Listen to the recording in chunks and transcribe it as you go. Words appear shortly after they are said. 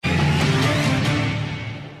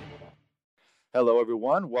Hello,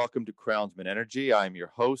 everyone. Welcome to Crownsman Energy. I'm your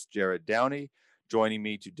host, Jared Downey. Joining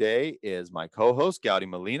me today is my co-host, Gowdy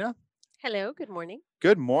Molina. Hello, good morning.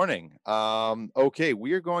 Good morning. Okay,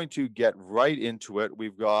 we are going to get right into it.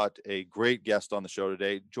 We've got a great guest on the show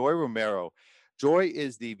today, Joy Romero. Joy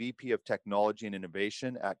is the VP of Technology and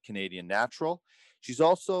Innovation at Canadian Natural. She's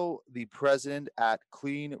also the president at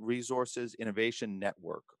Clean Resources Innovation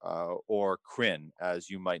Network, or CRIN, as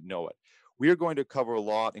you might know it. We are going to cover a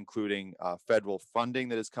lot, including federal funding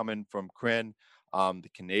that is coming from CRIN, the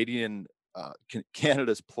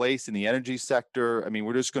Canada's place in the energy sector. I mean,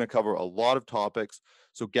 we're just going to cover a lot of topics.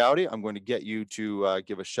 So, Gowdy, I'm going to get you to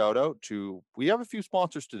give a shout out to. We have a few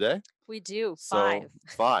sponsors today. We do So 5.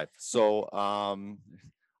 5. So I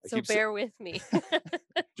So keep bear with me.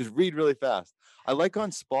 just read really fast. I like on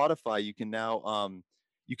Spotify you can now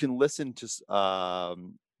you can listen to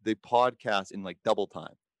the podcast in like double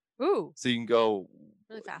time. Ooh, So you can go,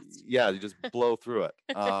 really fast. yeah, you just blow through it.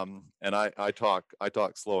 And I talk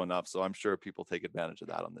slow enough, so I'm sure people take advantage of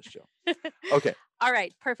that on this show. Okay. All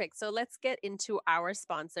right, perfect. So let's get into our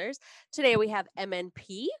sponsors. Today we have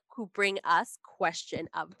MNP who bring us question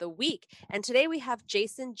of the week. And today we have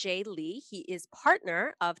Jason J. Lee. He is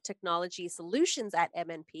partner of technology solutions at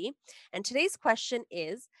MNP. And today's question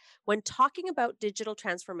is, when talking about digital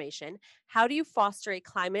transformation, how do you foster a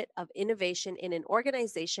climate of innovation in an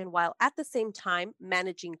organization while at the same time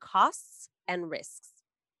managing costs and risks?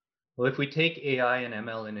 Well, if we take AI and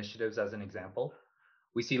ML initiatives as an example,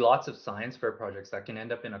 we see lots of science fair projects that can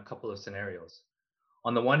end up in a couple of scenarios.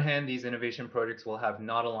 On the one hand, these innovation projects will have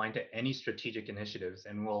not aligned to any strategic initiatives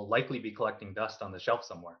and will likely be collecting dust on the shelf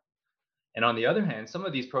somewhere. And on the other hand, some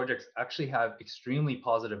of these projects actually have extremely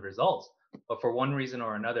positive results, but for one reason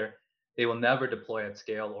or another, they will never deploy at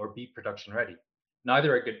scale or be production ready.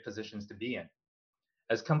 Neither are good positions to be in.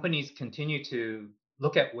 As companies continue to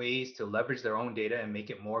look at ways to leverage their own data and make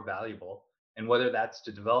it more valuable, and whether that's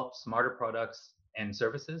to develop smarter products and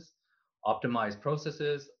services, optimize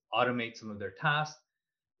processes, automate some of their tasks,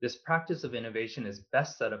 this practice of innovation is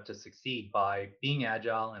best set up to succeed by being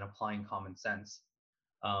agile and applying common sense,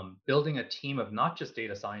 building a team of not just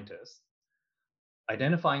data scientists,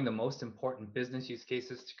 identifying the most important business use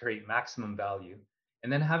cases to create maximum value,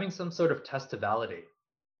 and then having some sort of test to validate.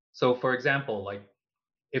 So, for example, like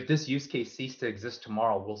if this use case ceased to exist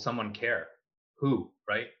tomorrow, will someone care? Who,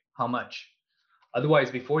 right? How much?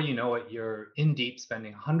 Otherwise, before you know it, you're in deep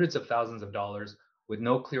spending hundreds of thousands of dollars with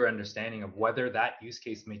no clear understanding of whether that use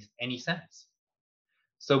case makes any sense.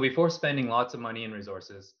 So before spending lots of money and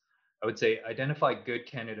resources, I would say identify good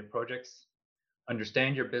candidate projects,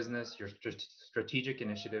 understand your business, your strategic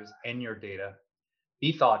initiatives, and your data.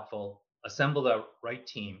 Be thoughtful, assemble the right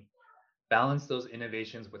team, balance those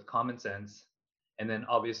innovations with common sense, and then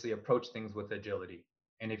obviously approach things with agility.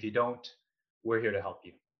 And if you don't, we're here to help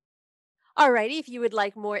you. Alrighty, if you would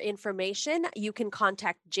like more information, you can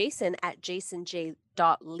contact Jason at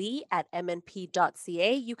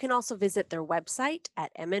jasonj.lee@mnp.ca. You can also visit their website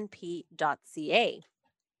at mnp.ca.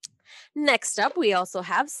 Next up, we also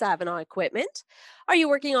have Savinaw Equipment. Are you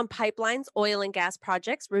working on pipelines, oil and gas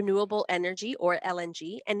projects, renewable energy, or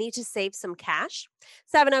LNG, and need to save some cash?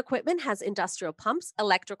 Savinaw Equipment has industrial pumps,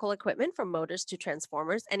 electrical equipment from motors to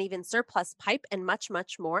transformers, and even surplus pipe and much,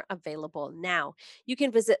 much more available now. You can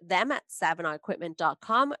visit them at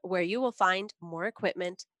savinawequipment.com, where you will find more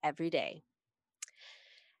equipment every day.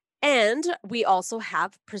 And we also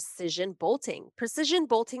have Precision Bolting. Precision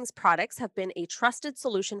Bolting's products have been a trusted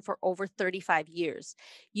solution for over 35 years,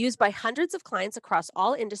 used by hundreds of clients across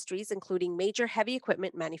all industries, including major heavy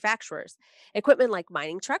equipment manufacturers. Equipment like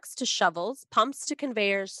mining trucks to shovels, pumps to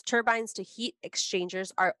conveyors, turbines to heat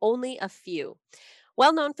exchangers are only a few.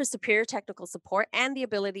 Well known for superior technical support and the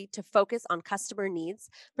ability to focus on customer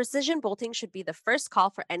needs, Precision Bolting should be the first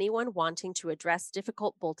call for anyone wanting to address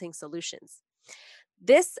difficult bolting solutions.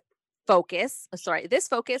 This focus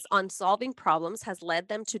on solving problems has led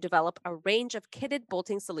them to develop a range of kitted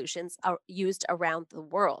bolting solutions used around the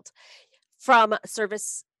world. From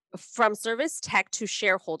service tech to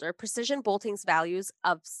shareholder, Precision Bolting's values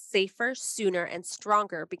of safer, sooner, and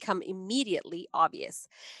stronger become immediately obvious.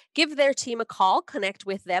 Give their team a call, connect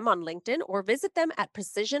with them on LinkedIn, or visit them at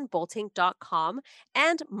precisionbolting.com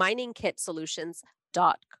and miningkitsolutions.com.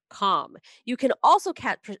 You can also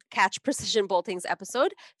catch Precision Bolting's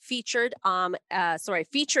episode featuring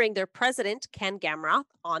their president Ken Gamroth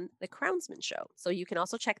on the Crownsman Show. So you can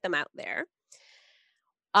also check them out there.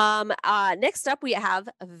 Next up, we have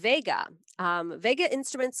Vega. Vega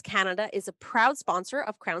Instruments Canada is a proud sponsor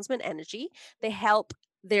of Crownsman Energy. They help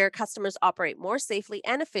Their customers operate more safely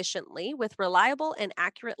and efficiently with reliable and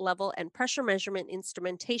accurate level and pressure measurement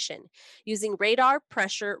instrumentation. Using radar,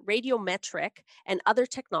 pressure, radiometric, and other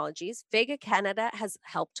technologies, Vega Canada has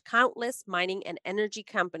helped countless mining and energy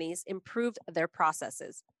companies improve their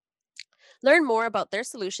processes. Learn more about their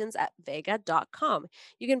solutions at vega.com.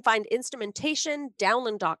 You can find instrumentation,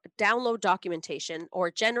 download documentation,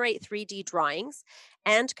 or generate 3D drawings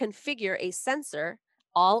and configure a sensor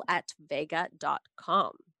all at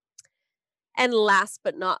vega.com. And last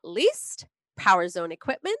but not least, Power Zone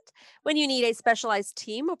equipment. When you need a specialized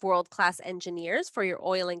team of world class engineers for your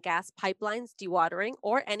oil and gas pipelines, dewatering,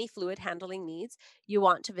 or any fluid handling needs, you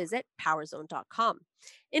want to visit powerzone.com.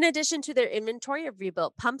 In addition to their inventory of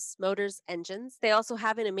rebuilt pumps, motors, engines, they also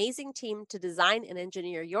have an amazing team to design and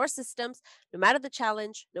engineer your systems, no matter the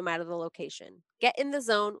challenge, no matter the location. Get in the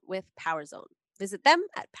zone with Power Zone. Visit them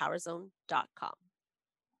at powerzone.com.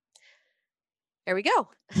 There we go.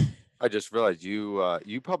 I just realized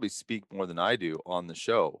you probably speak more than I do on the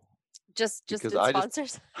show Just because did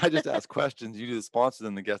sponsors. I just ask questions. You do the sponsors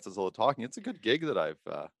and the guest does all the talking. It's a good gig that I've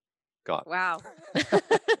got. Wow.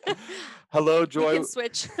 Hello, We Joy. can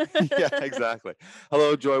switch. Yeah, exactly.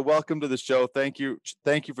 Hello, Joy. Welcome to the show. Thank you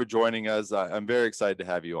for joining us. I'm very excited to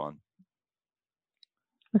have you on.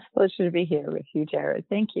 It's a pleasure to be here with you, Jared.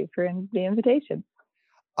 Thank you for the invitation.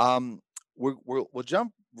 We'll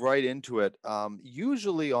jump right into it.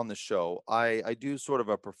 Usually on the show, I do sort of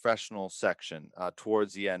a professional section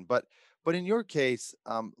towards the end, but in your case,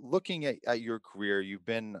 looking at your career, you've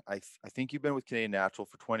been I think you've been with Canadian Natural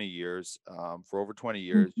for 20 years. For over 20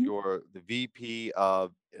 years, Mm-hmm. you're the VP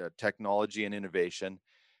of Technology and Innovation,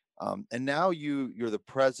 and now you're the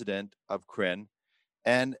president of CRIN.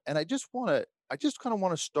 And I just kind of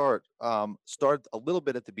want to start a little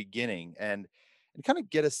bit at the beginning and kind of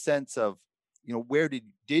get a sense of, where did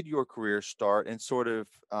your career start, and sort of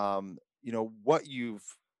what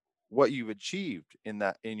you've achieved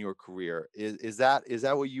in your career. Is that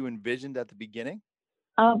what you envisioned at the beginning?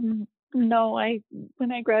 No,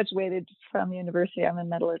 when I graduated from university, I'm a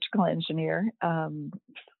metallurgical engineer.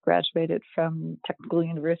 Graduated from Technical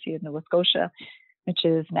University of Nova Scotia, which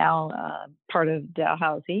is now part of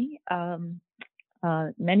Dalhousie.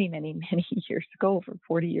 Many, many, many years ago, over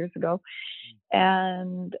 40 years ago.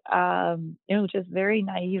 And, just very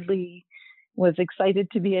naively was excited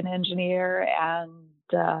to be an engineer and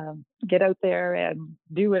get out there and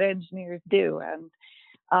do what engineers do. And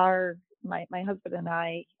my husband and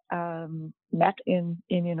I met in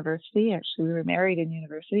university. Actually, we were married in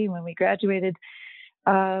university. When we graduated,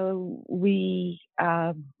 we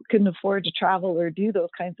couldn't afford to travel or do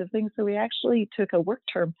those kinds of things. So we actually took a work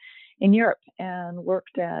term in Europe and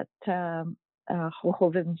worked at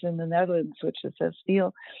Hovens in the Netherlands, which is a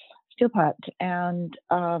steel plant, and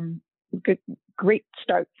great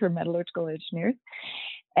start for metallurgical engineers.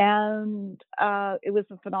 And it was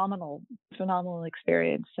a phenomenal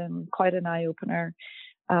experience and quite an eye opener.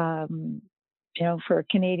 For a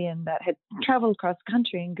Canadian that had traveled across the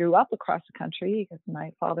country and grew up across the country, because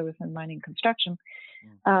my father was in mining construction,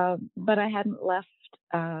 but I hadn't left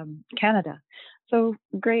Canada. So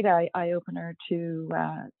great eye opener to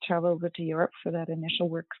travel over to Europe for that initial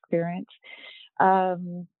work experience.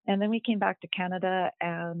 And then we came back to Canada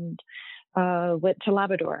and went to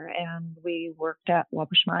Labrador, and we worked at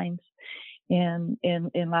Wabash Mines in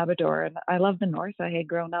Labrador. And I love the North. I had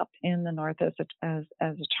grown up in the North as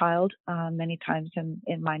a child, many times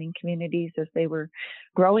in mining communities as they were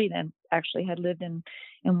growing, and actually had lived in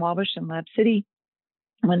Wabash and Lab City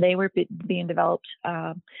when they were being developed.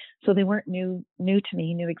 So they weren't new to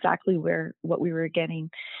me, knew exactly what we were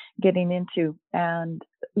getting into, and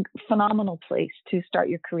phenomenal place to start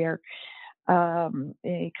your career,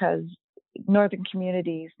 because northern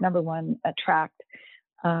communities, number one, attract,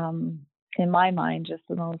 in my mind, just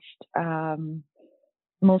the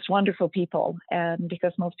most wonderful people. And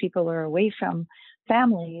because most people are away from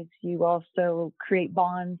families, you also create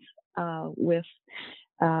bonds with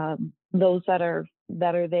those that are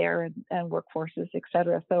there, and workforces, et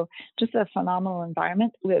cetera. So just a phenomenal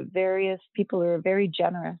environment with various people who are very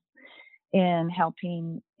generous in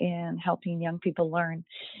helping young people learn.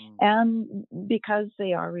 And because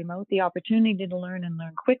they are remote, the opportunity to learn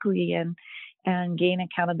quickly and gain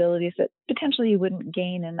accountabilities that potentially you wouldn't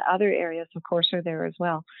gain in other areas, of course, are there as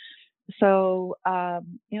well. So,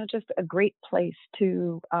 just a great place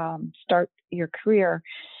to start your career.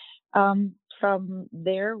 From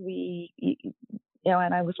there,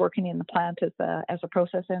 and I was working in the plant as a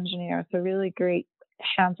process engineer, so really great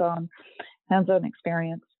hands-on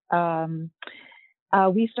experience.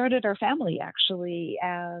 We started our family, actually,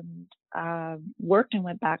 and worked and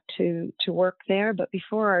went back to work there. But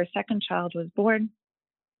before our second child was born,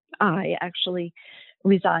 I actually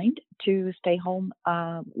resigned to stay home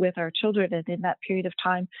with our children. And in that period of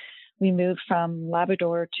time, we moved from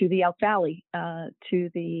Labrador to the Elk Valley, to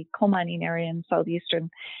the coal mining area in southeastern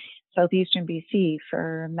BC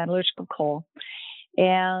for metallurgical coal.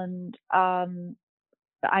 And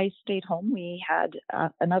I stayed home. We had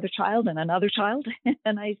another child,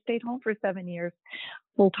 and I stayed home for 7 years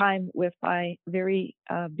full time with my very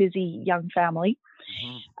busy young family.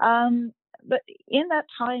 Mm-hmm. But in that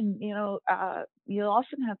time, you'll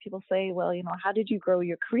often have people say, well, how did you grow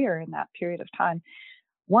your career in that period of time?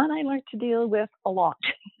 One, I learned to deal with a lot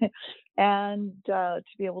and to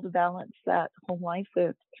be able to balance that home life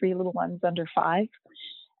with 3 little ones under 5,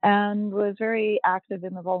 and was very active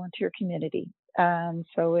in the volunteer community.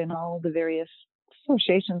 So in all the various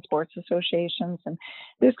associations, sports associations, and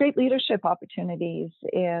there's great leadership opportunities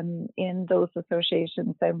in those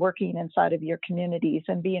associations, and working inside of your communities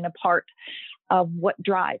and being a part of what's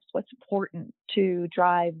important to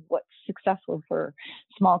drive what's successful for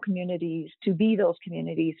small communities, to be those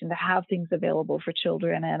communities and to have things available for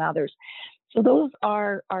children and others. So those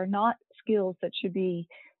are not skills that should be,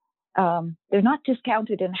 they're not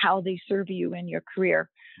discounted in how they serve you in your career.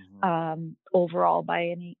 Overall,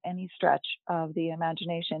 by any stretch of the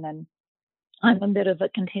imagination. And I'm a bit of a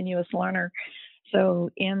continuous learner. So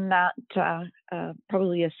in that,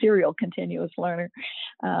 probably a serial continuous learner.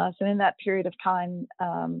 So in that period of time,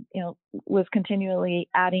 was continually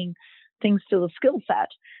adding things to the skill set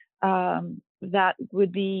that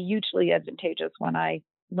would be hugely advantageous when I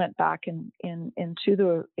went back into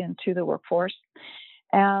the workforce.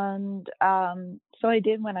 And so I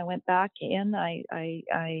did. When I went back in, I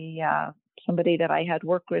somebody that I had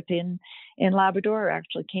worked with in Labrador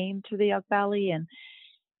actually came to the Elk Valley and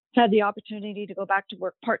had the opportunity to go back to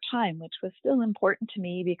work part-time, which was still important to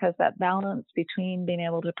me because that balance between being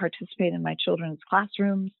able to participate in my children's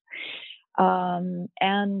classrooms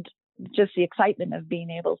and just the excitement of being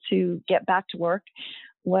able to get back to work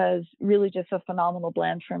was really just a phenomenal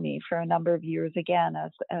blend for me for a number of years. Again,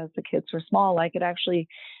 as the kids were small, I could actually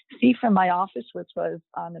see from my office, which was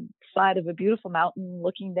on the side of a beautiful mountain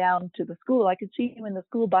looking down to the school. I could see when the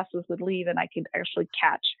school buses would leave, and I could actually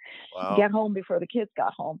get home before the kids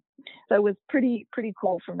got home. So it was pretty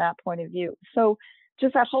cool from that point of view. So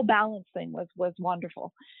just that whole balance thing was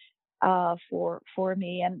wonderful for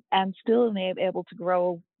me, and still able to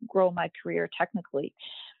grow my career technically.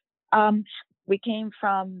 We came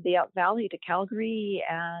from the Elk Valley to Calgary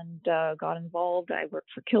and got involved. I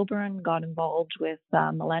worked for Kilburn, got involved with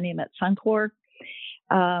Millennium at Suncor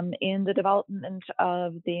in the development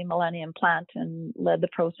of the Millennium plant and led the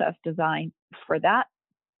process design for that.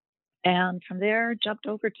 And from there, jumped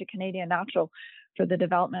over to Canadian Natural for the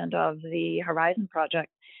development of the Horizon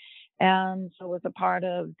project. And so was a part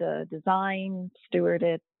of the design,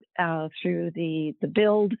 stewarded through the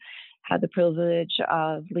build, had the privilege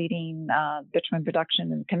of leading bitumen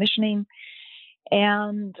production and commissioning.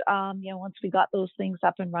 And, once we got those things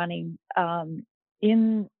up and running,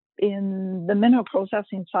 in the mineral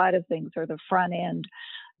processing side of things, or the front end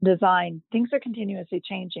design, things are continuously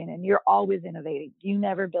changing and you're always innovating. You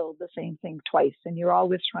never build the same thing twice, and you're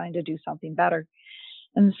always trying to do something better.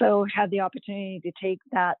 And so had the opportunity to take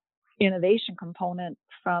that innovation component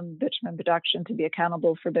from bitumen production to be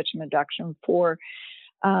accountable for bitumen production for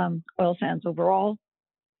oil sands overall.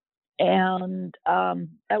 And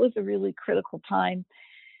that was a really critical time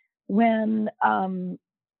when,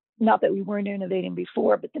 not that we weren't innovating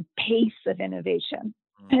before, but the pace of innovation,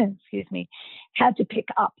 had to pick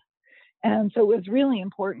up. And so it was really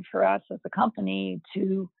important for us as a company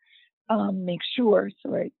to make sure,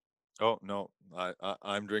 sorry. Oh, no,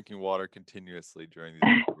 I'm drinking water continuously during these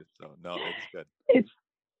interviews, so no, it's good.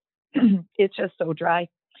 It's just so dry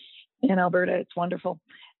in Alberta. It's wonderful.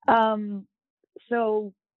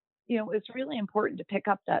 So, it's really important to pick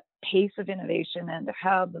up that pace of innovation and to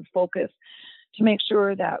have the focus to make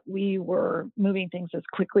sure that we were moving things as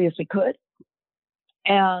quickly as we could.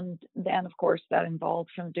 And then, of course, that evolved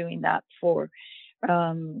from doing that for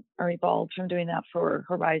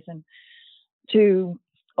Horizon to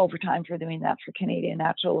over time for doing that for Canadian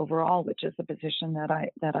Natural overall, which is the position that I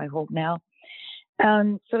hold now.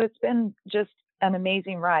 And so it's been just an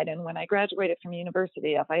amazing ride. And when I graduated from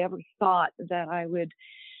university, if I ever thought that I would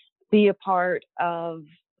be a part of,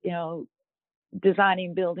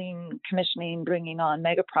 designing, building, commissioning, bringing on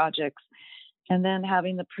mega projects, and then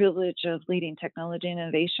having the privilege of leading technology and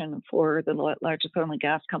innovation for the largest oil and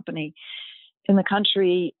gas company in the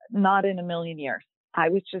country, not in a million years. I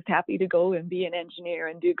was just happy to go and be an engineer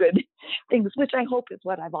and do good things, which I hope is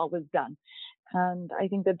what I've always done. And I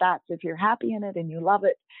think that that's, if you're happy in it and you love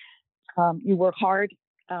it, you work hard.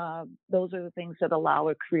 Those are the things that allow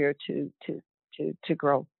a career to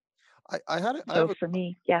grow. I So have a, for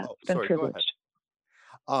me, yeah, oh, it's been sorry, go ahead. privileged.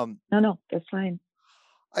 Um, No, that's fine.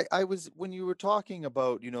 I was, when you were talking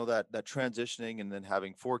about, that transitioning and then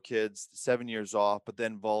having 4 kids, 7 years off, but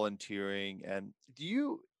then volunteering, and do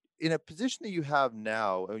you, in a position that you have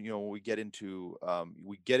now, when we get into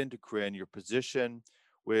CRIN, your position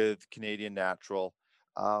with Canadian Natural,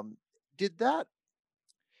 um, did that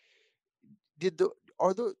did the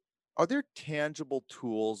are the are there tangible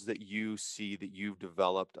tools that you see that you've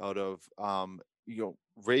developed out of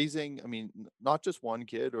raising, I mean, not just one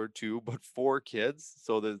kid or two, but 4 kids,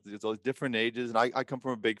 so there's those different ages, and I come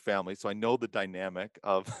from a big family, so I know the dynamic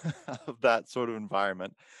of of that sort of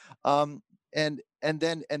environment, um and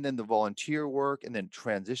then the volunteer work, and then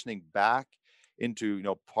transitioning back into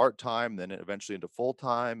part-time, then eventually into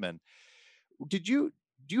full-time. And did you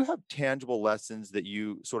do you have tangible lessons that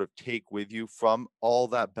you sort of take with you from all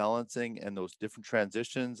that balancing and those different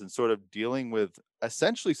transitions, and sort of dealing with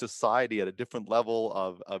essentially society at a different level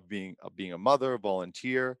of being a mother,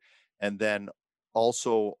 volunteer, and then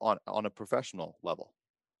also on a professional level?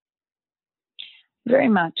 Very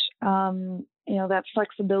much. That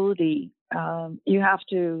flexibility. You have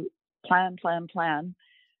to plan,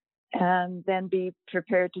 and then be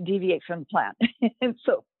prepared to deviate from the plan. And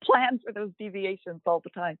so plan for those deviations all the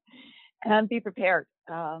time, and be prepared.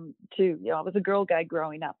 I was a girl guide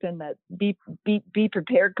growing up, and that be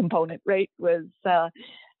prepared component, right, was to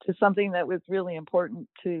something that was really important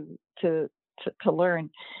to learn,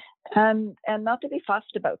 and not to be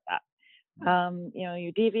fussed about that.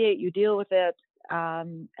 You deviate, you deal with it,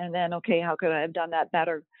 and then, okay, how could I have done that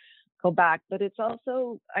better? Go back. But it's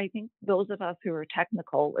also, I think, those of us who are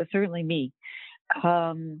technical, certainly me,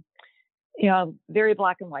 um, very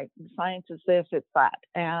black and white. Science is this, it's that.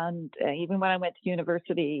 And even when I went to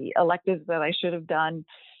university, electives that I should have done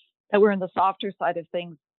that were in the softer side of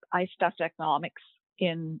things, I stuffed economics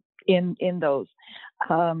in those.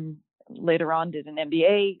 Later on, did an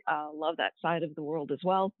MBA. Love that side of the world as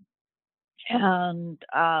well. And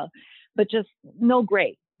but just no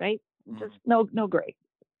gray, right? Just no gray.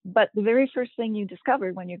 But the very first thing you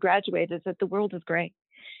discover when you graduate is that the world is gray.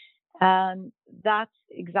 And that's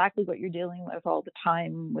exactly what you're dealing with all the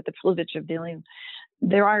time, with the privilege of dealing.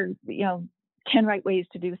 There are, 10 right ways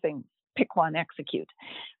to do things. Pick one, execute.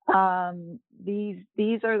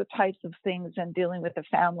 These are the types of things, and dealing with a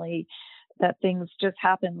family, that things just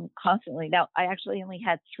happen constantly. Now, I actually only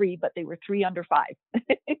had 3, but they were 3 under 5.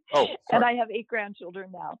 Oh, and sorry. I have 8 grandchildren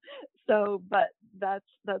now. So, but that's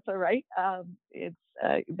all right.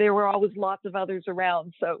 There were always lots of others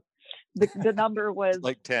around. So the number was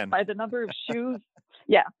Like 10. by the number of shoes.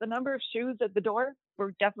 Yeah, the number of shoes at the door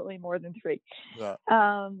were definitely more than 3. Yeah.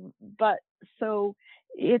 But so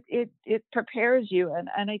it prepares you.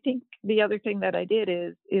 And I think the other thing that I did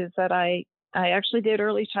is that I actually did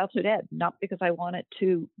early childhood ed, not because I wanted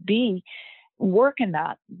to work in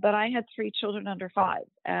that, but I had 3 children under 5.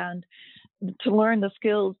 And to learn the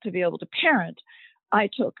skills to be able to parent, I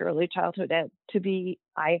took early childhood ed to be,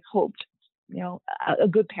 I hoped, a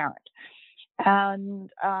good parent. And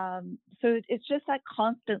so it's just that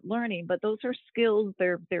constant learning. But those are skills,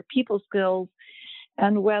 they're people skills.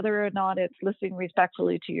 And whether or not it's listening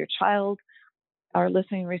respectfully to your child or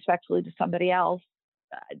listening respectfully to somebody else,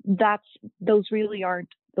 those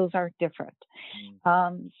aren't different.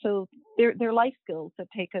 So they're life skills that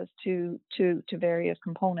take us to various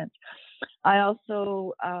components. I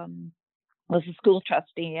also was a school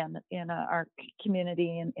trustee in our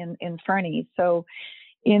community in Fernie. So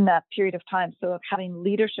in that period of time, so of having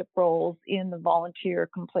leadership roles in the volunteer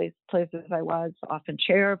places I was, often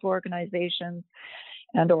chair of organizations,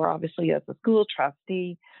 or obviously as a school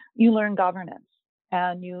trustee, you learn governance,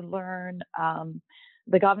 and you learn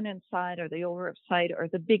the governance side, or the oversight, or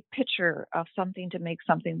the big picture of something to make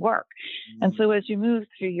something work. And so as you move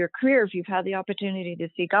through your career, if you've had the opportunity to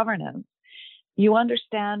see governance, you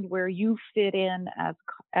understand where you fit in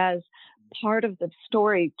as part of the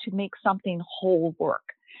story to make something whole work,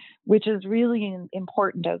 which is really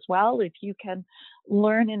important as well. If you can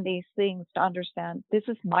learn in these things to understand, this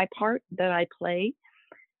is my part that I play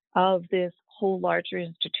of this whole larger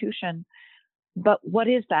institution. But what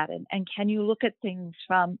is that? And can you look at things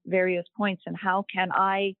from various points, and how can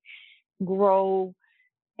I grow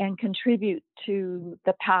and contribute to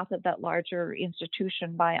the path of that larger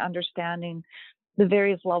institution by understanding the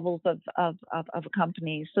various levels of a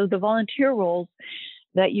company? So the volunteer roles,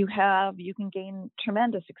 that you can gain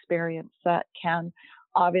tremendous experience that can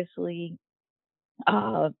obviously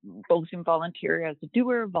both in volunteer as a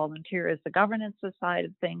doer, volunteer as the governance side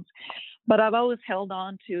of things. But I've always held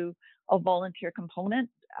on to a volunteer component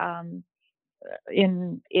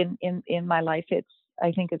in my life.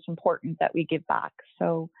 I think it's important that we give back.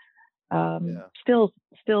 So still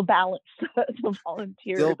balance the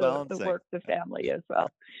volunteer, Still the balancing. work, the family as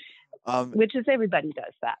well. Um, Which is everybody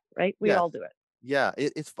does that, right? We all do it. Yeah,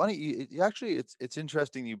 it's funny. Actually, it's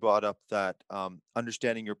interesting you brought up that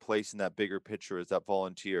understanding your place in that bigger picture as that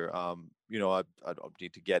volunteer. You know, I don't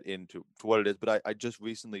need to get into what it is, but I just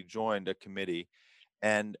recently joined a committee,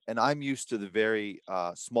 and I'm used to the very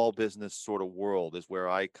small business sort of world is where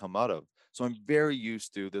I come out of. So I'm very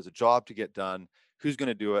used to there's a job to get done. Who's going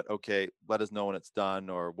to do it? Okay, let us know when it's done,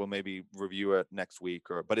 or we'll maybe review it next week.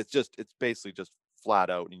 But it's basically just flat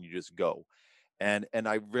out, and you just go. And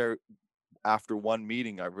I very after one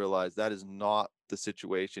meeting, I realized that is not the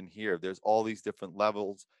situation here. There's all these different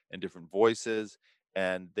levels and different voices,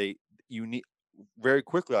 and you need very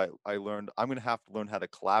quickly. I learned I'm going to have to learn how to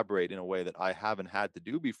collaborate in a way that I haven't had to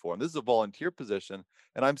do before. And this is a volunteer position,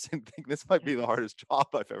 and I'm thinking this might be the hardest job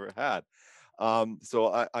I've ever had.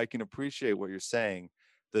 So I can appreciate what you're saying,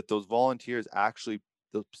 that those volunteers actually,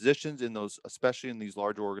 those positions in those, especially in these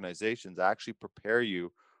larger organizations, actually prepare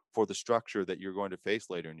you for the structure that you're going to face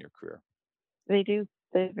later in your career. They do.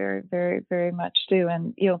 They very, very, very much do.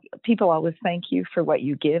 And, people always thank you for what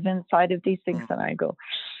you give inside of these things. And I go,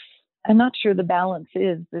 I'm not sure the balance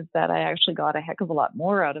is that I actually got a heck of a lot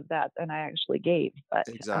more out of that than I actually gave. But,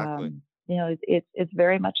 Exactly. It's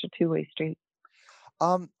very much a two-way street.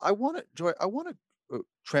 Joy, I want to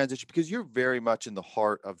transition because you're very much in the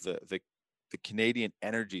heart of the Canadian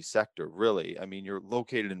energy sector, really. I mean, you're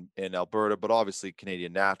located in Alberta, but obviously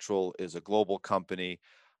Canadian Natural is a global company.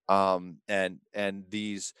 And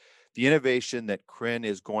the innovation that CRIN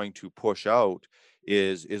is going to push out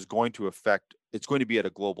is going to affect, it's going to be at a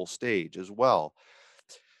global stage as well.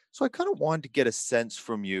 So I kind of wanted to get a sense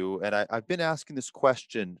from you, and I've been asking this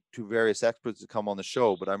question to various experts that come on the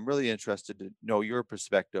show, but I'm really interested to know your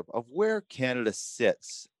perspective of where Canada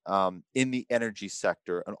sits in the energy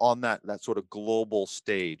sector and on that sort of global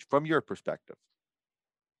stage from your perspective.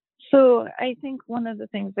 So I think one of the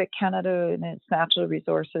things that Canada and its natural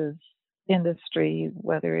resources industry,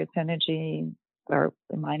 whether it's energy or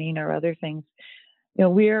mining or other things,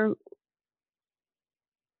 we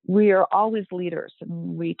are always leaders,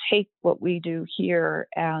 and we take what we do here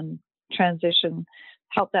and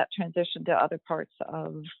help that transition to other parts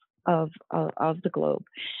of the globe.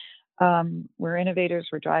 We're innovators,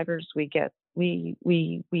 we're drivers, we get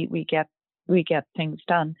things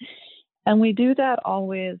done. And we do that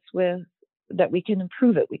always with that we can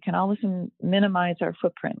improve it. We can always minimize our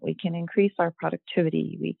footprint. We can increase our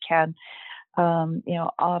productivity. We can,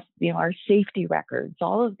 our safety records,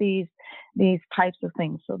 all of these types of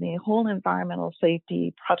things. So the whole environmental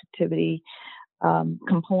safety, productivity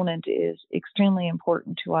component is extremely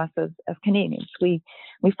important to us as Canadians. We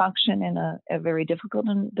function in a very difficult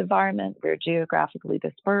environment. We're geographically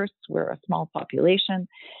dispersed. We're a small population.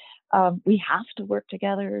 We have to work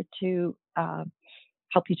together to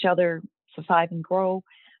help each other survive and grow.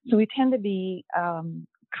 So we tend to be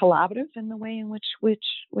collaborative in the way in which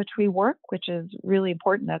we work, which is really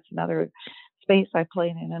important. That's another space I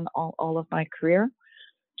played in all of my career.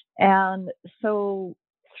 And so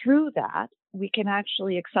through that, we can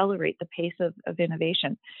actually accelerate the pace of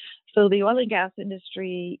innovation. So the oil and gas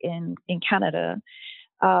industry in Canada,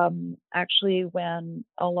 actually, when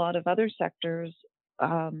a lot of other sectors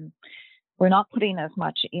we're not putting as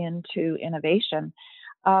much into innovation,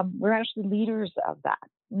 we're actually leaders of that.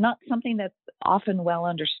 Not something that's often well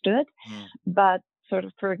understood, but sort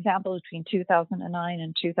of, for example, between 2009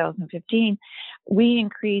 and 2015, we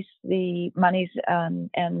increased the monies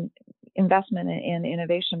and investment in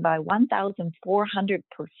innovation by 1,400%,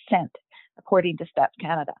 according to Stats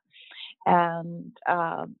Canada. And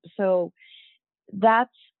so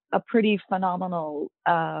that's a pretty phenomenal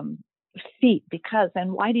feat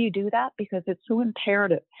and why do you do that? Because it's so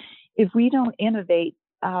imperative. If we don't innovate,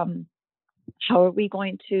 how are we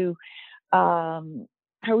going to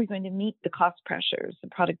meet the cost pressures, the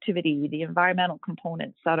productivity, the environmental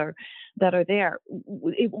components that are there?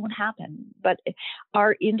 It won't happen. But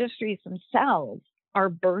our industries themselves are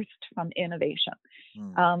birthed from innovation.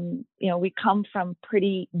 We come from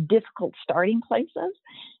pretty difficult starting places,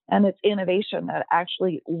 and it's innovation that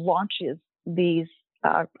actually launches these.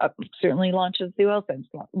 Certainly launches the oil sands,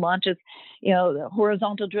 launches, the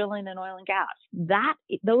horizontal drilling in oil and gas.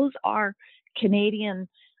 Those are Canadian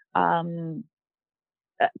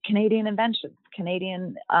Canadian inventions,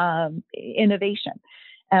 Canadian innovation,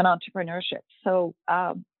 and entrepreneurship. So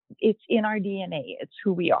it's in our DNA. It's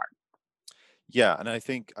who we are. Yeah, and I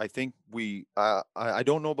think we I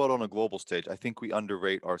don't know about on a global stage. I think we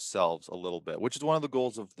underrate ourselves a little bit, which is one of the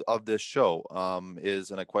goals of this show.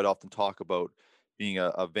 Is, and I quite often talk about being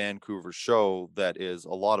a Vancouver show, that is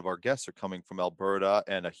a lot of our guests are coming from Alberta,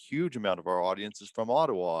 and a huge amount of our audience is from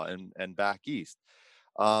Ottawa and back east.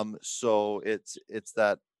 So it's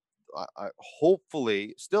that I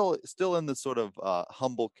hopefully still in the sort of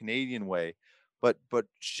humble Canadian way, but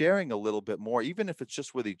sharing a little bit more, even if it's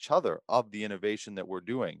just with each other, of the innovation that we're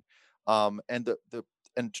doing. And the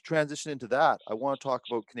and to transition into that, I want to talk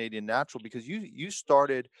about Canadian Natural, because you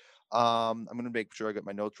started. I'm going to make sure I get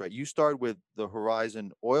my notes right. You started with the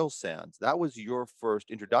Horizon Oil Sands. That was your first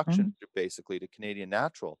introduction, Mhm. basically, to Canadian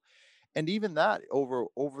Natural. And even that, over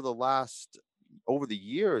the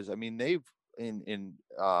years, I mean, they've in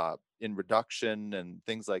reduction and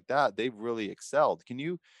things like that, they've really excelled. Can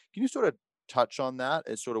you sort of touch on that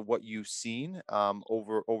as sort of what you've seen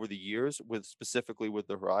over the years, with specifically with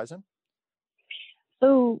the Horizon?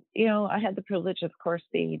 So, I had the privilege, of course,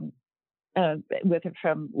 being with it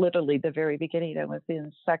from literally the very beginning. I was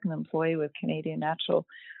the second employee with Canadian Natural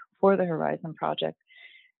for the Horizon project.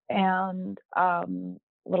 And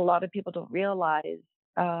what a lot of people don't realize,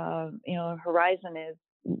 Horizon is,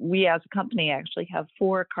 we as a company actually have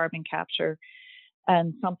 4 carbon capture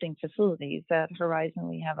and something facilities. At Horizon,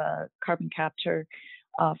 we have a carbon capture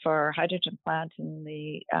for our hydrogen plant, and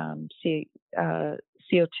the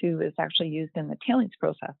CO2 is actually used in the tailings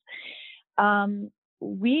process.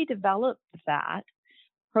 We developed that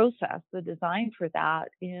process, the design for that,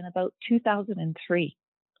 in about 2003.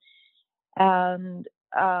 And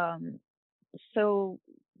so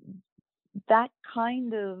that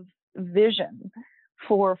kind of vision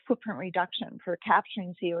for footprint reduction, for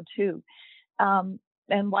capturing CO2.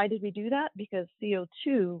 And why did we do that? Because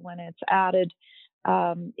CO2, when it's added,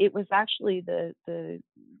 it was actually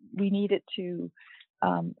we needed to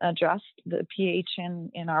adjust the pH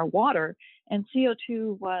in our water, and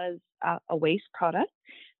CO2 was a waste product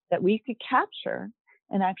that we could capture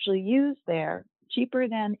and actually use there, cheaper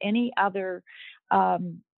than any other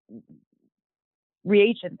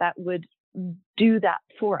reagent that would do that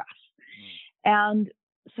for us. And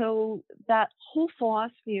so that whole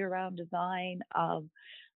philosophy around design of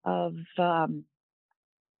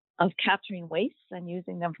capturing waste and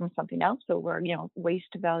using them from something else, so we're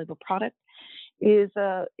waste to valuable product, is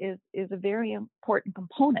a very important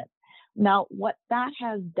component. Now, what that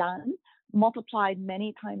has done, multiplied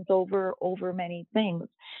many times over many things,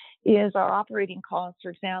 is our operating costs,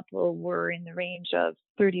 for example, were in the range of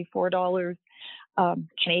 $34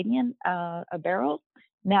 Canadian a barrel.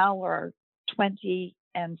 Now we're 20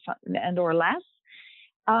 and or less.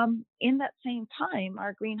 In that same time,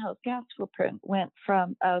 our greenhouse gas footprint went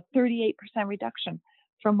from a 38% reduction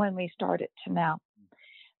from when we started to now.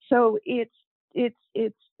 So it's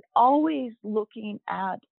always looking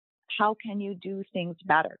at how can you do things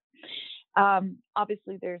better.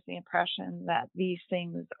 Obviously, there's the impression that these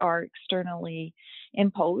things are externally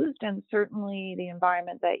imposed, and certainly the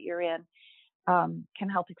environment that you're in can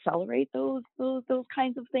help accelerate those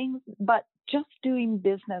kinds of things. But just doing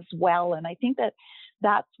business well, and I think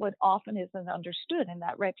that's what often isn't understood, and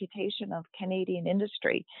that reputation of Canadian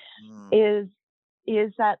industry is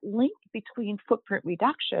that link between footprint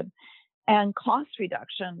reduction and cost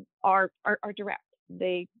reduction are direct.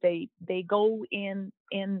 They go in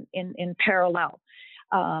parallel.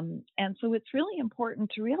 And so it's really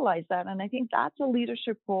important to realize that. And I think that's a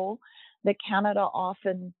leadership role that Canada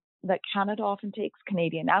often takes,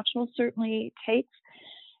 Canadian Natural certainly takes.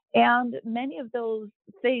 And many of those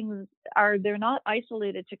things they're not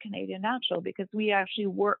isolated to Canadian Natural, because we actually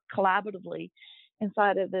work collaboratively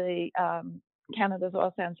inside of the Canada's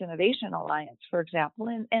Oil Sands Innovation Alliance, for example,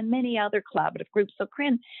 and many other collaborative groups. So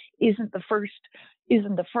CRIN isn't the first.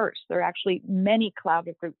 There are actually many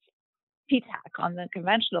collaborative groups. PTAC on the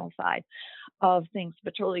conventional side of things,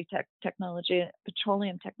 Petroleum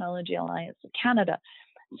Technology Alliance of Canada,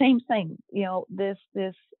 same thing. This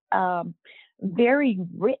very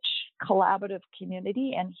rich collaborative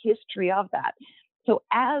community and history of that. So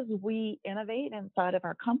as we innovate inside of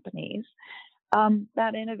our companies,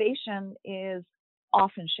 that innovation is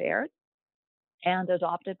often shared and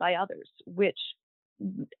adopted by others, which,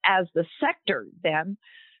 as the sector, then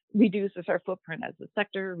reduces our footprint as a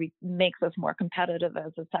sector, makes us more competitive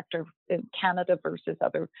as a sector in Canada versus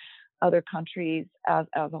other countries as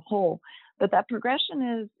a whole. But that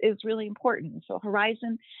progression is really important. So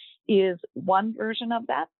Horizon is one version of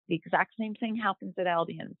that. The exact same thing happens at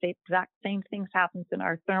Albion. The exact same things happens in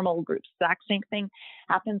our thermal groups. The exact same thing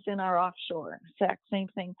happens in our offshore. The exact same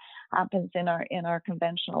thing happens in our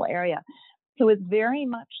conventional area. So it's very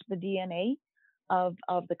much the DNA of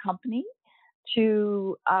the company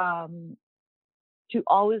to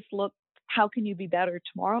always look, how can you be better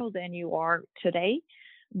tomorrow than you are today,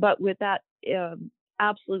 but with that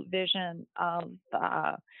absolute vision of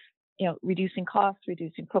reducing costs,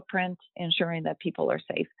 reducing footprint, ensuring that people are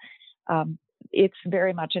safe. It's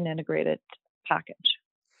very much an integrated package.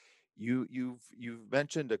 You've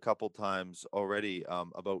mentioned a couple times already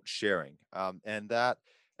about sharing, and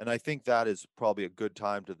I think that is probably a good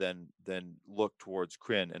time to then look towards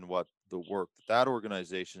CRIN and what the work that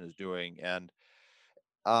organization is doing. And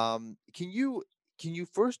can you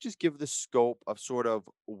first just give the scope of sort of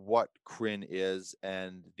what CRIN is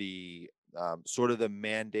and the sort of the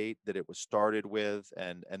mandate that it was started with,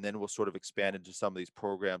 and then we'll sort of expand into some of these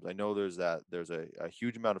programs. I know there's a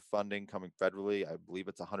huge amount of funding coming federally. I believe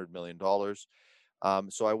it's $100 million.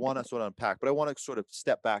 So I want to sort of unpack, but I want to sort of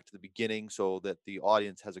step back to the beginning so that the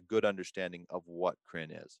audience has a good understanding of what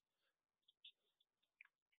CRIN is.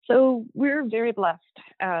 So we're very blessed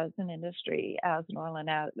as an industry, as an oil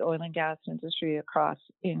and gas industry across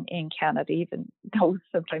in Canada, even though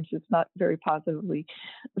sometimes it's not very positively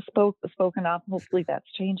spoken of. Hopefully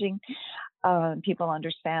that's changing. People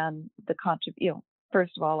understand the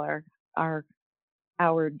first of all,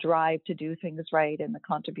 our drive to do things right and the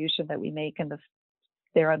contribution that we make, and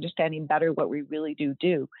they're understanding better what we really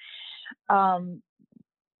do.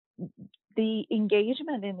 The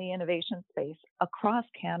engagement in the innovation space across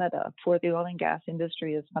Canada for the oil and gas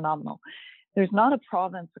industry is phenomenal. There's not a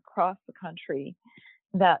province across the country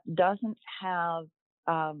that doesn't have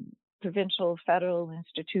provincial, federal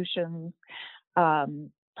institutions,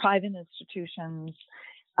 private institutions,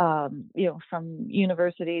 from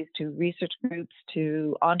universities to research groups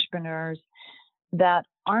to entrepreneurs that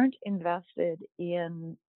aren't invested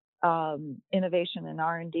in innovation and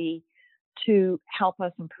R&D to help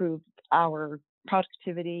us improve our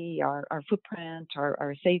productivity, our footprint,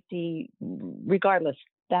 our safety, regardless.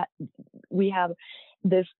 That we have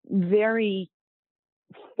this very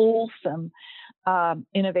fulsome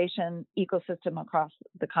innovation ecosystem across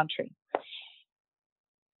the country.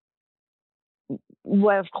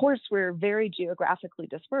 Well, of course, we're very geographically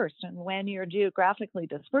dispersed. And when you're geographically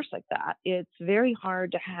dispersed like that, it's very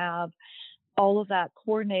hard to have all of that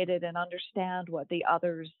coordinated and understand what the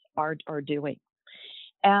others are doing.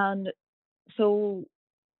 And so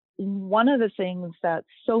one of the things that's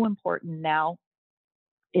so important now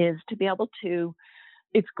is to be able to,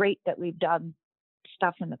 it's great that we've done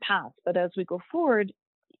stuff in the past, but as we go forward,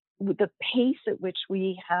 the pace at which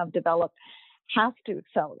we have developed has to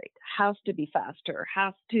accelerate, has to be faster,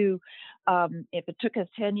 has to, if it took us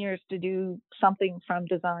 10 years to do something from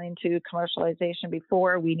design to commercialization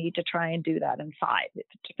before, we need to try and do that in 5. If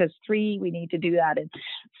it took us 3, we need to do that in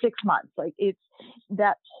 6 months. Like, it's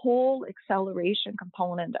that whole acceleration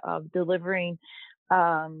component of delivering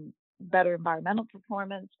better environmental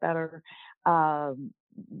performance, better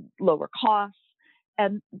lower costs.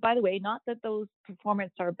 And by the way, not that those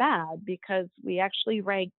performance are bad, because we actually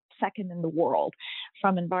rank second in the world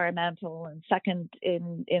from environmental and second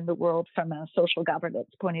in the world from a social governance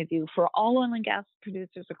point of view for all oil and gas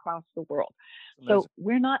producers across the world. So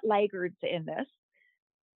we're not laggards in this,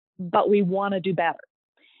 but we want to do better.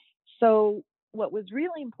 So what was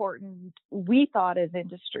really important, we thought as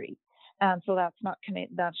industry, and so that's not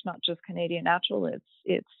just Canadian Natural.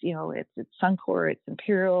 It's Suncor, it's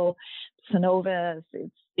Imperial, Cenovus.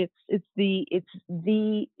 It's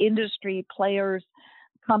the industry players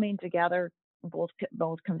coming together, both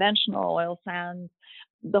conventional oil sands,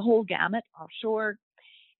 the whole gamut, offshore.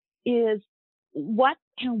 Is what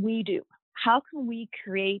can we do? How can we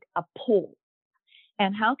create a pull,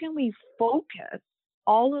 and how can we focus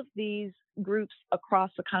all of these groups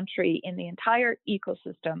across the country in the entire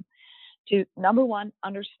ecosystem to, number one,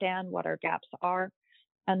 understand what our gaps are,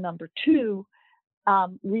 and number two,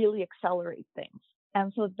 really accelerate things.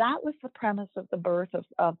 And so that was the premise of the birth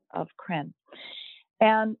of CRIN.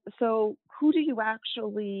 And so who do you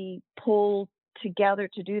actually pull together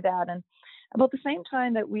to do that? And about the same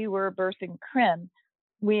time that we were birthing CRIN,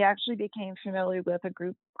 we actually became familiar with a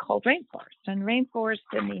group called Rainforest. And Rainforest,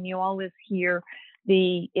 I mean, you always hear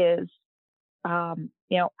how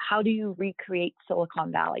do you recreate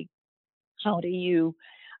Silicon Valley? How do you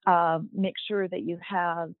make sure that you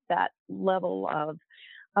have that level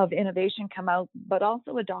of innovation come out, but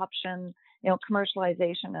also adoption,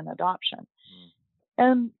 commercialization and adoption.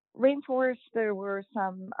 And rainforest, there were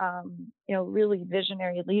some, really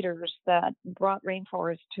visionary leaders that brought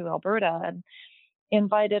rainforest to Alberta and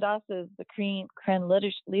invited us as the CRIN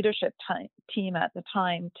leadership team at the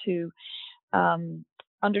time to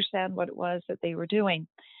understand what it was that they were doing.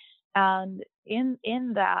 And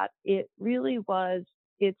in that, it really was,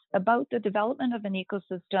 it's about the development of an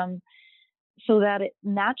ecosystem so that it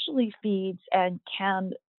naturally feeds and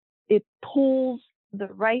it pulls the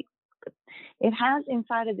right, it has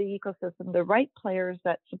inside of the ecosystem the right players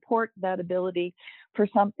that support that ability for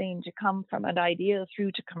something to come from an idea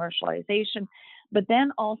through to commercialization, but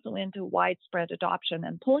then also into widespread adoption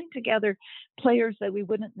and pulling together players that we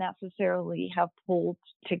wouldn't necessarily have pulled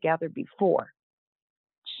together before.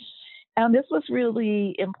 And this was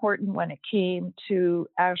really important when it came to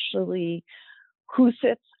actually who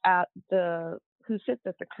sits at the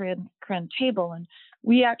CRIN table. And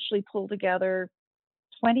we actually pulled together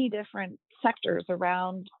 20 different sectors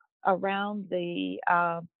around the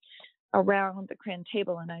CRIN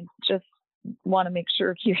table. And I just want to make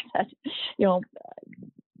sure here that,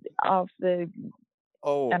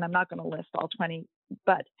 and I'm not going to list all 20,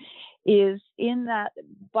 but is in that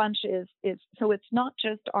bunch is so it's not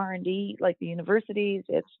just R&D like the universities,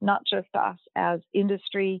 it's not just us as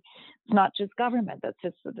industry, it's not just government that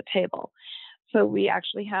sits at the table. So we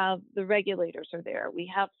actually have the regulators are there,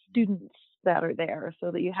 we have students that are there so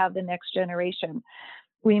that you have the next generation.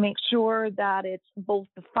 We make sure that it's both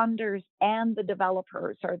the funders and the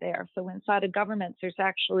developers are there. So inside of governments, there's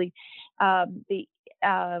actually the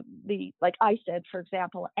like I said, for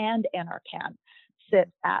example, and NRCan sit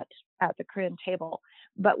at the CRIN table.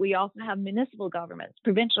 But we also have municipal governments,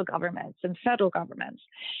 provincial governments, and federal governments.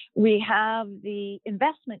 We have the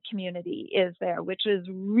investment community is there, which is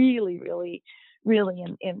really, really, really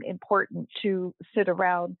important to sit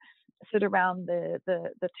around the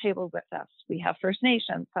table with us. We have First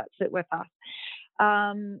Nations that sit with us.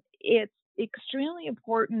 It's extremely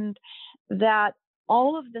important that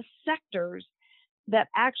all of the sectors that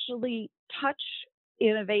actually touch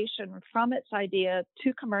innovation from its idea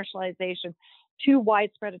to commercialization to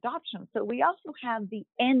widespread adoption. So we also have the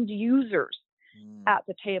end users at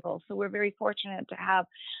the table. So we're very fortunate to have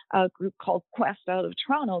a group called Quest out of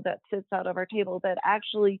Toronto that sits out of our table that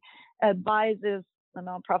actually advises, a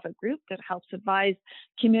nonprofit group that helps advise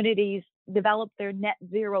communities develop their net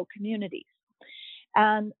zero communities.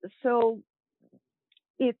 And so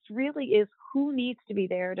it really is who needs to be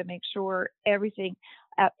there to make sure everything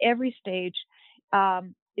at every stage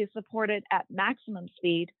is supported at maximum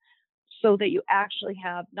speed so that you actually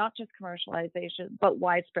have not just commercialization, but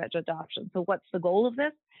widespread adoption. So what's the goal of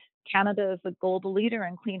this? Canada is a global leader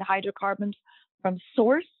in clean hydrocarbons from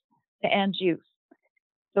source to end use.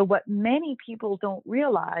 So what many people don't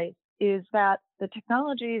realize is that the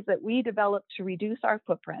technologies that we develop to reduce our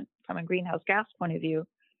footprint from a greenhouse gas point of view,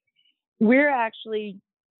 we're actually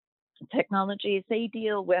technologies, they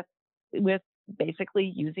deal with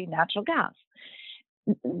basically using natural gas.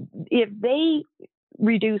 If they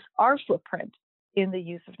reduce our footprint in the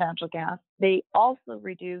use of natural gas, they also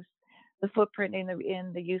reduce the footprint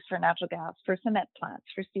in the use for natural gas for cement plants,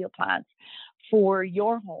 for steel plants, for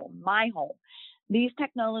your home, my home. These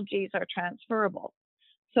technologies are transferable.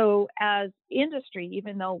 So as industry,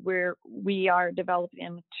 even though we are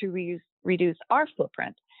developing to reduce our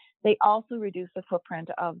footprint, they also reduce the footprint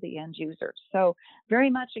of the end users. So very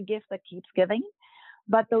much a gift that keeps giving.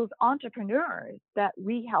 But those entrepreneurs that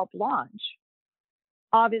we help launch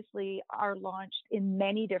obviously are launched in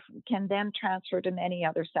many different, can then transfer to many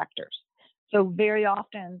other sectors. So very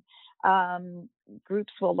often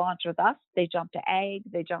groups will launch with us. They jump to ag,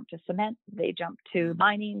 they jump to cement, they jump to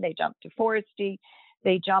mining, they jump to forestry,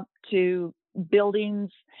 they jump to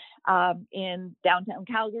buildings in downtown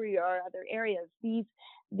Calgary or other areas.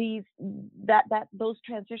 Those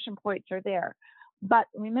transition points are there. But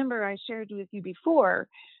remember, I shared with you before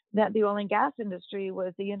that the oil and gas industry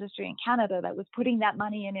was the industry in Canada that was putting that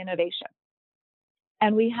money in innovation.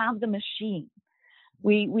 And we have the machine.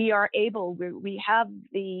 We are able, we have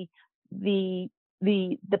the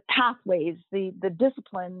pathways, the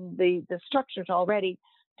discipline, the structures already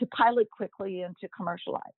to pilot quickly and to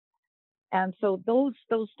commercialize. And so those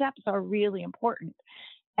steps are really important.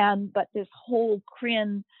 But this whole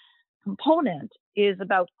CRIN component is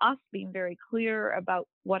about us being very clear about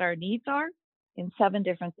what our needs are in 7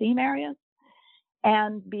 different theme areas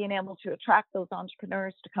and being able to attract those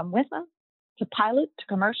entrepreneurs to come with us, to pilot, to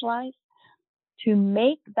commercialize, to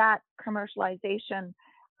make that commercialization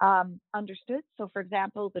understood. So for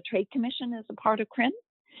example, the Trade Commission is a part of CRIN.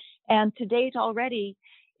 And to date already,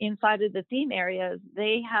 inside of the theme areas,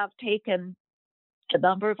 they have taken a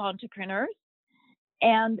number of entrepreneurs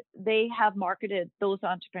And they have marketed those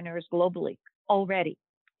entrepreneurs globally already,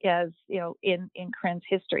 as in CRIN's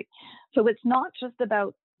history. So it's not just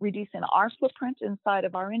about reducing our footprint inside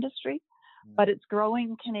of our industry, but it's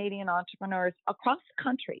growing Canadian entrepreneurs across the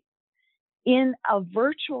country in a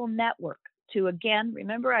virtual network to, again,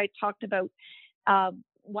 remember I talked about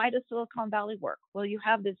why does Silicon Valley work? Well, you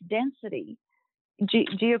have this density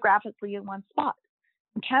geographically in one spot.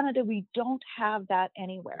 In Canada, we don't have that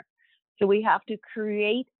anywhere. So we have to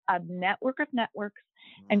create a network of networks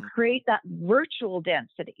and create that virtual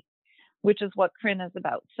density, which is what CRIN is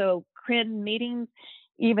about. So CRIN meetings,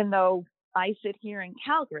 even though I sit here in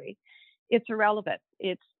Calgary, it's irrelevant.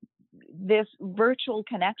 It's this virtual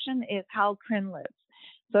connection is how CRIN lives.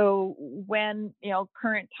 So when,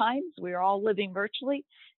 current times, we're all living virtually,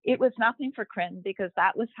 it was nothing for CRIN because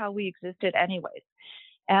that was how we existed anyways.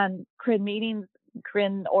 And CRIN meetings,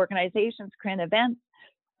 CRIN organizations, CRIN events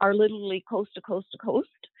are literally coast to coast to coast,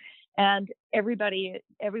 and everybody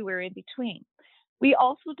everywhere in between. We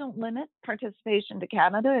also don't limit participation to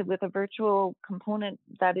Canada with a virtual component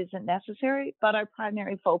that isn't necessary, but our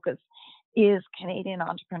primary focus is Canadian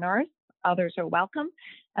entrepreneurs. Others are welcome,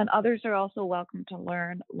 and others are also welcome to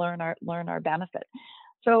learn our benefit.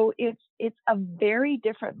 So it's a very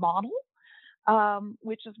different model,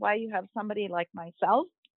 which is why you have somebody like myself,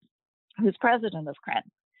 who's president of CRIN.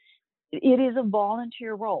 It is a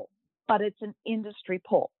volunteer role, but it's an industry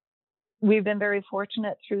pull. We've been very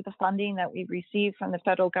fortunate through the funding that we've received from the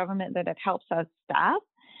federal government that it helps us staff.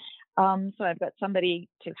 So I've got somebody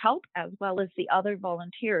to help as well as the other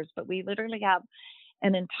volunteers, but we literally have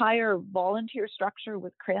an entire volunteer structure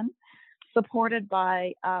with CRIN, supported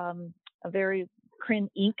by a very CRIN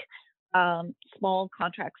Inc. Small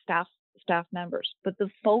contract staff members. But the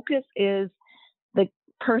focus is the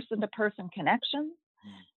person-to-person connection,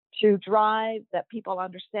 to drive that people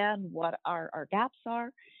understand what our gaps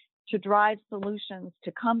are, to drive solutions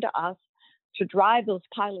to come to us, to drive those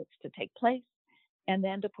pilots to take place, and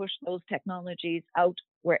then to push those technologies out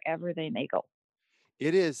wherever they may go.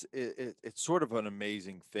 It's sort of an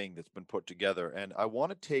amazing thing that's been put together, and I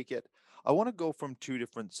want to go from two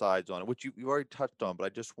different sides on it, which you already touched on, but I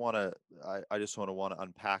just want to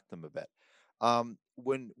unpack them a bit.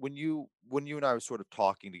 When you and I were sort of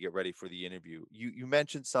talking to get ready for the interview, you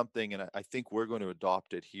mentioned something, and I think we're going to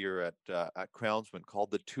adopt it here at Crownsman, called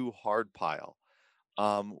the too hard pile,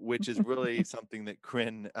 which is really something that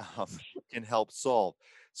CRIN can help solve.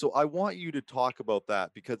 So I want you to talk about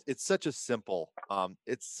that because it's such a simple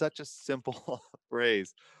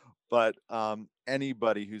phrase, but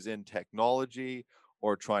anybody who's in technology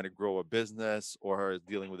or trying to grow a business or is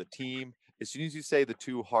dealing with a team, as soon as you say the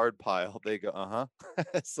too hard pile, they go, uh-huh.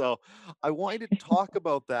 So I want you to talk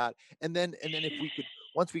about that. And then if we could,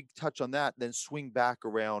 once we touch on that, then swing back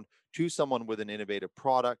around to someone with an innovative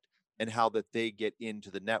product and how that they get into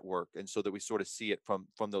the network. And so that we sort of see it from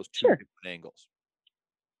those two Sure. different angles.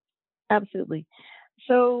 Absolutely.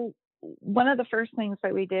 So one of the first things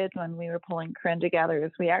that we did when we were pulling CRIN together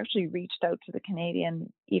is we actually reached out to the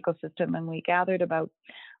Canadian ecosystem, and we gathered about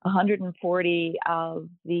 140 of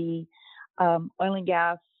the oil and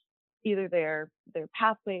gas, either their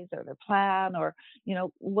pathways or their plan, or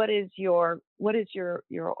what is your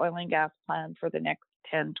oil and gas plan for the next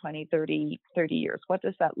 10, 20, 30 years? What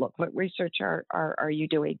does that look? What research are you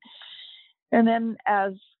doing? And then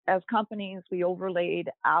as companies, we overlaid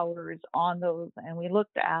ours on those, and we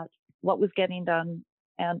looked at what was getting done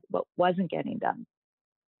and what wasn't getting done.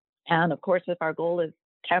 And of course, if our goal is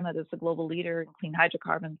Canada is a global leader in clean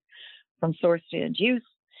hydrocarbons from source to end use,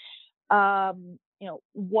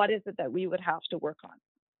 what is it that we would have to work on?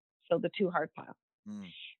 So the too hard pile.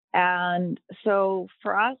 And so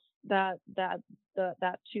for us, that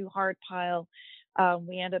too hard pile,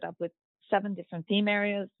 we ended up with 7 different theme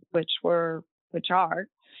areas, which are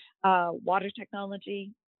water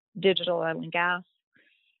technology, digital oil and gas,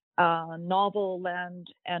 novel land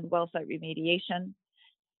and well site remediation,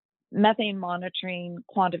 methane monitoring,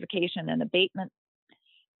 quantification and abatement,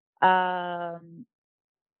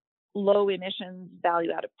 low emissions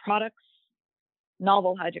value added products,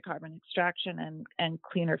 novel hydrocarbon extraction, and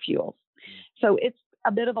cleaner fuels. So it's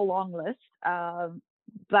a bit of a long list,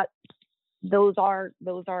 but those are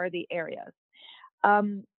the areas.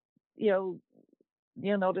 You'll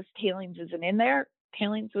notice tailings isn't in there.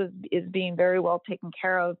 Tailings is being very well taken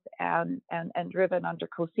care of and driven under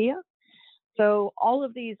COSIA. So all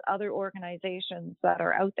of these other organizations that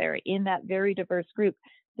are out there in that very diverse group,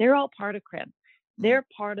 they're all part of CRIN. They're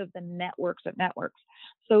part of the networks of networks.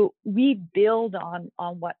 So we build on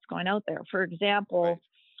what's going out there. For example,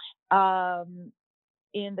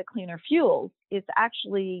 in the cleaner fuels, it's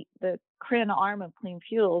actually the CRIN arm of Clean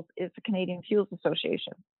Fuels is the Canadian Fuels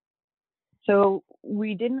Association. So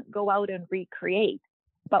we didn't go out and recreate,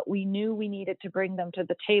 but we knew we needed to bring them to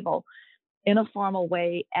the table in a formal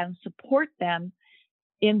way and support them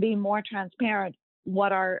in being more transparent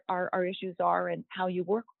what our issues are and how you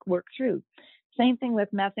work through. Same thing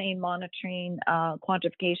with methane monitoring,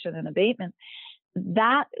 quantification and abatement.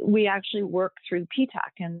 That we actually work through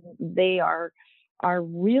PTAC, and they are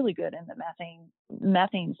really good in the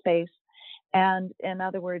methane space. And in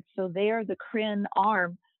other words, so they are the CRIN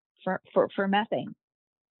arm for methane.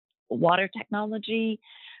 Water technology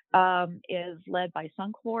is led by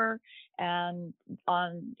Suncor, and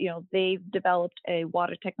they've developed a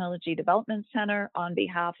water technology development center on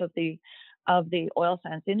behalf of the oil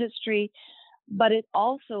sands industry, but it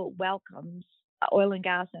also welcomes oil and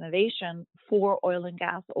gas innovation for oil and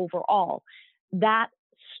gas overall. That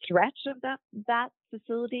stretch of that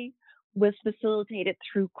facility was facilitated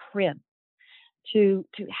through CRIN to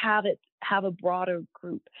have a broader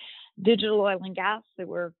group. Digital oil and gas, there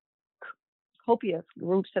were copious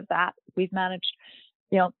groups of that. We've managed,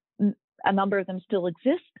 a number of them still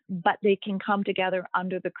exist, but they can come together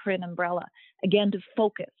under the CRIN umbrella, again, to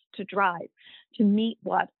focus, to drive, to meet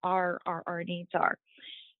what our needs are.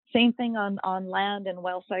 Same thing on land and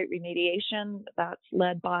well site remediation. That's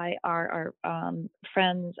led by our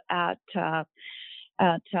friends at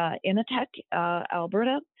Initech,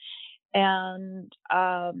 Alberta. And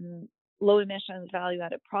low emissions value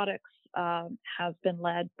added products has been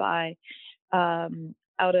led by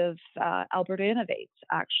out of Alberta Innovates,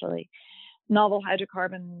 actually. Novel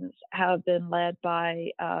hydrocarbons have been led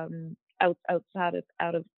by outside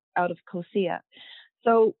out of COSIA.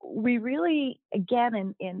 So we really,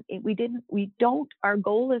 again, our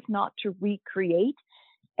goal is not to recreate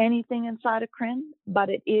anything inside of CRIN, but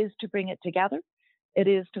it is to bring it together. It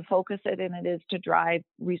is to focus it, and it is to drive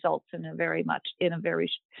results in a very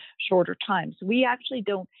shorter time. So we actually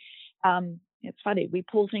don't, it's funny, we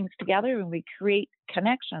pull things together and we create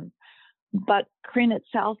connections, but CRIN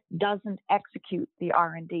itself doesn't execute the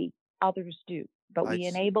R&D. Others do, but we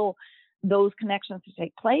enable those connections to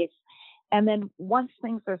take place. And then once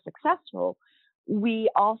things are successful, we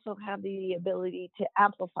also have the ability to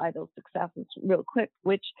amplify those successes real quick,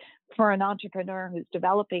 which for an entrepreneur who's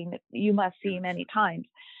developing, you must see many times.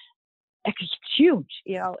 It's huge.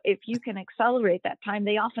 If you can accelerate that time,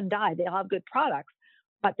 they often die. They'll have good products,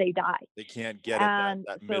 but they die. They can't get it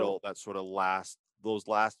that middle, that sort of those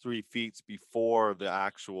last 3 feet before the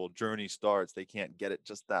actual journey starts. They can't get it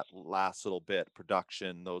just that last little bit,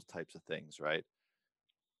 production, those types of things, right?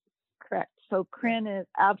 Correct. So CRIN is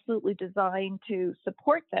absolutely designed to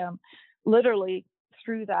support them literally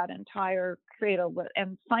through that entire cradle.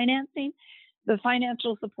 And financing, the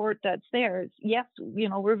financial support that's there, yes,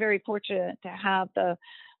 we're very fortunate to have the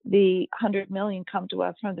 100 million come to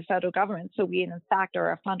us from the federal government. So we, in fact,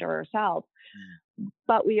 are a funder ourselves.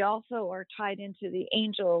 But we also are tied into the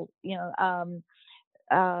angel,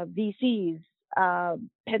 VCs,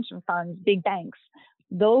 pension funds, big banks.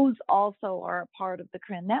 Those also are a part of the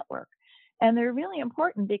CRIN network. And they're really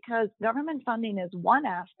important because government funding is one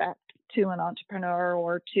aspect to an entrepreneur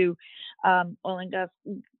or to oil and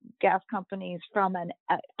gas companies from an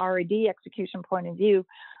R&D execution point of view,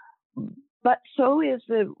 but so is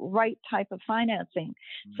the right type of financing.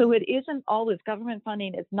 So it isn't always government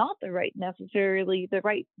funding is not necessarily the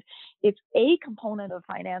right, it's a component of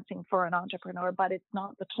financing for an entrepreneur, but it's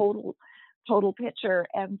not the total picture.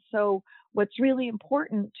 And so what's really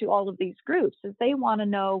important to all of these groups is they want to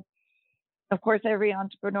know, of course, every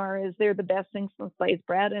entrepreneur is they're the best thing since sliced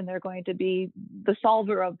bread, and they're going to be the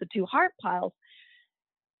solver of the two heart piles.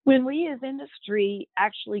 When we as industry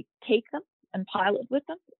actually take them and pilot with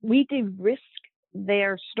them, we de-risk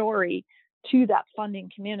their story to that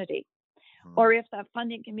funding community. Or if that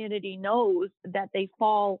funding community knows that they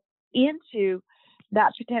fall into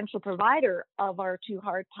that potential provider of our two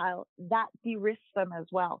hard pile, that de-risks them as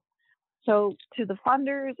well. So to the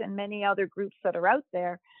funders and many other groups that are out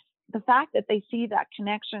there, the fact that they see that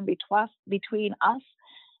connection between us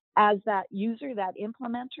as that user, that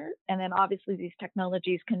implementer, and then obviously these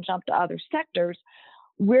technologies can jump to other sectors,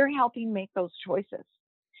 we're helping make those choices.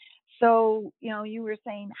 So, you were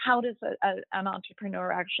saying, how does an entrepreneur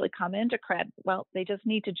actually come into CRIN? Well, they just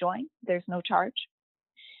need to join. There's no charge.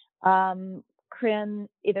 CRIN,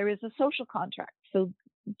 there is a social contract. So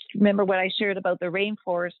remember what I shared about the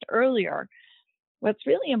rainforest earlier. What's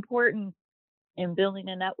really important in building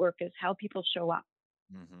a network is how people show up,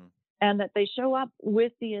 and that they show up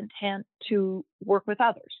with the intent to work with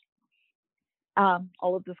others.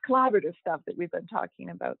 All of this collaborative stuff that we've been talking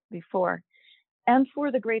about before. and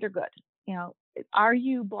for the greater good. You know, are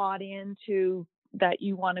you bought into that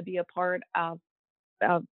you want to be a part of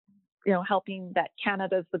helping that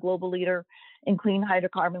Canada's the global leader in clean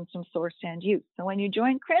hydrocarbons from source to end use? So when you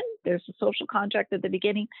join CRIN, there's a social contract at the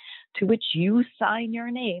beginning to which you sign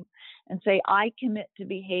your name and say, I commit to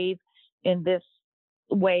behave in this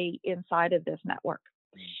way inside of this network.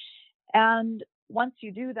 And once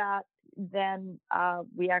you do that, then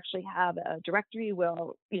we actually have a directory.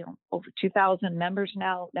 Well, over 2,000 members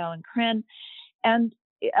now in CRIN. And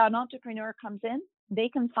an entrepreneur comes in, they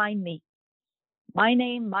can find me. My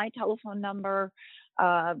name, my telephone number,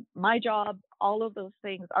 my job, all of those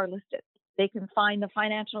things are listed. They can find the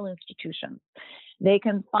financial institutions. They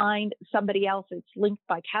can find somebody else. It's linked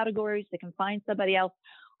by categories. They can find somebody else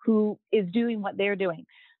who is doing what they're doing.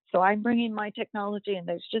 So I'm bringing my technology, and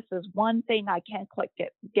there's just this one thing I can't quite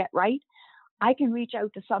get right. I can reach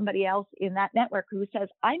out to somebody else in that network who says,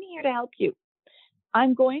 I'm here to help you.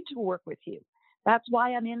 I'm going to work with you. That's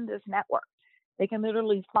why I'm in this network. They can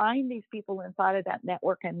literally find these people inside of that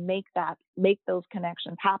network and make those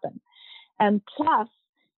connections happen. And plus,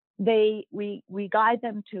 we guide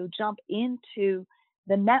them to jump into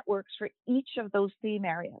the networks for each of those theme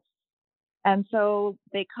areas. And so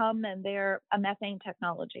they come and they're a methane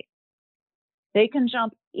technology. They can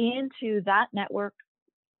jump into that network,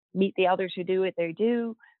 meet the others who do what they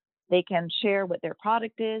do. They can share what their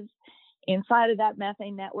product is. Inside of that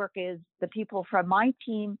methane network is the people from my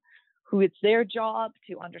team who it's their job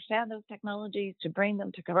to understand those technologies, to bring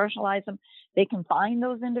them, to commercialize them. They can find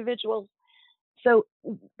those individuals. So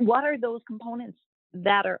what are those components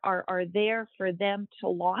that are there for them to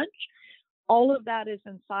launch? All of that is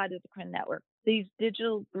inside of the CRIN network. These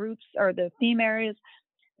digital groups are the theme areas.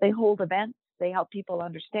 They hold events. They help people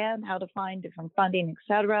understand how to find different funding,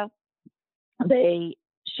 etc. They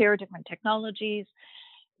share different technologies.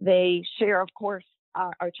 They share, of course,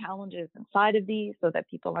 our challenges inside of these so that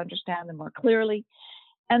people understand them more clearly.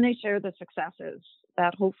 And they share the successes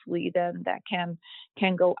that hopefully then that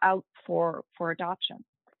can go out for adoption.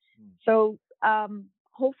 So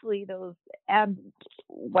hopefully those, and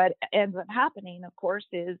what ends up happening, of course,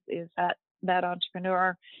 is that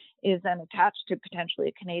entrepreneur is then attached to potentially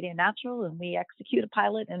a Canadian Natural, and we execute a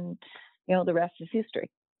pilot, and the rest is history.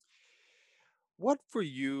 What for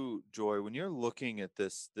you, Joy, when you're looking at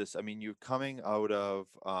this, I mean, you're coming out of,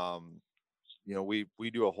 we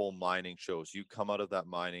do a whole mining show. So you come out of that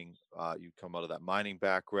mining,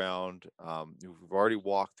 background. You've already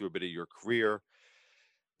walked through a bit of your career.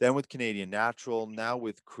 Then with Canadian Natural, now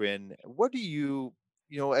with CRIN, what do you,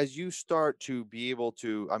 as you start to be able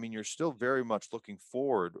to, I mean, you're still very much looking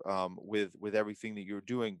forward with everything that you're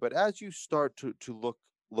doing, but as you start to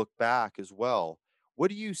look back as well, what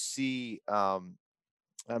do you see? I'm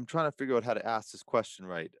trying to figure out how to ask this question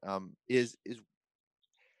right. Is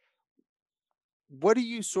what do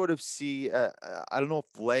you sort of see? I don't know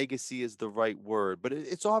if legacy is the right word, but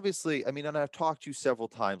it's obviously, I mean, and I've talked to you several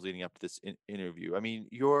times leading up to this interview. I mean,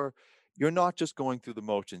 you're not just going through the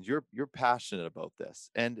motions. You're passionate about this,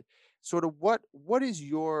 and sort of what is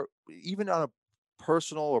your, even on a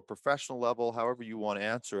personal or professional level, however you want to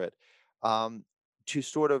answer it, to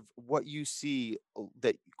sort of what you see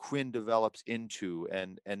that CRIN develops into,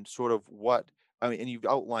 and sort of what, I mean, and you've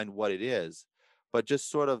outlined what it is, but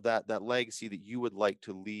just sort of that legacy that you would like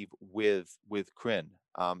to leave with CRIN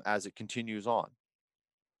as it continues on.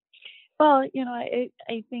 Well,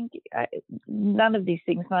 I think none of these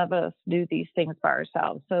things, none of us do these things by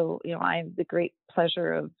ourselves. So, I have the great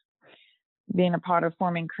pleasure of being a part of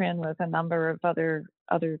forming CRIN with a number of other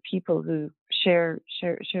people who share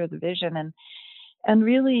the vision, and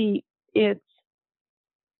really it's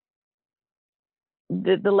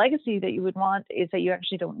the legacy that you would want is that you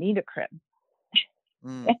actually don't need a CRIN.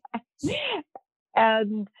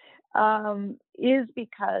 And is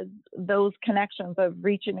because those connections of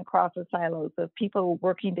reaching across the silos, of people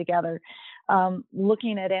working together,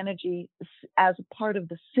 looking at energy as a part of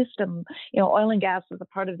the system, oil and gas as a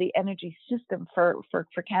part of the energy system for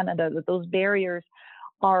Canada, that those barriers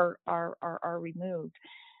are removed.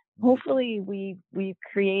 Hopefully we've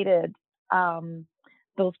created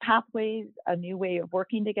those pathways, a new way of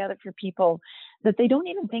working together for people, that they don't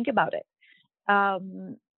even think about it.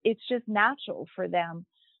 It's just natural for them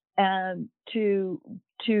to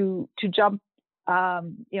jump.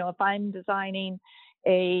 If I'm designing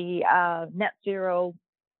a net zero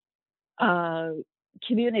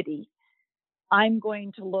community, I'm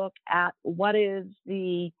going to look at what are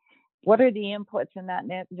the inputs in that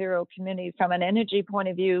net zero community from an energy point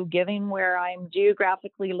of view, given where I'm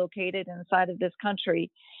geographically located inside of this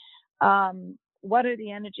country. What are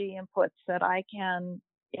the energy inputs that I can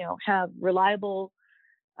have reliable,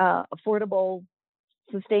 affordable,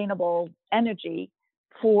 sustainable energy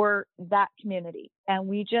for that community. And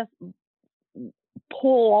we just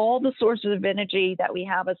pull all the sources of energy that we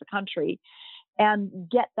have as a country and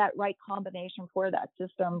get that right combination for that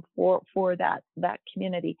system, for that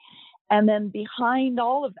community. And then behind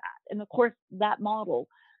all of that, and of course that model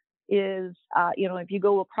is, if you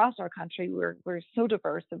go across our country, we're so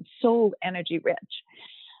diverse and so energy rich,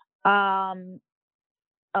 of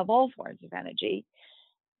all forms of energy.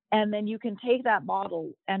 And then you can take that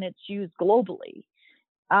model and it's used globally.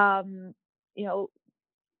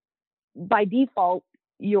 By default,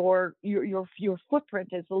 your footprint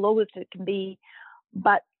is the lowest it can be,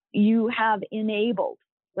 but you have enabled,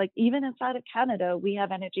 like even inside of Canada, we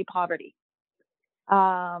have energy poverty,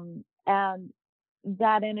 and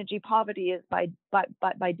that energy poverty is by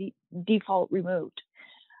default removed.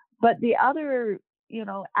 But the other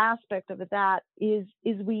aspect of that is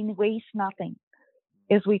we waste nothing,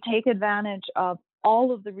 is we take advantage of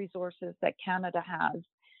all of the resources that Canada has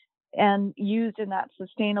and used in that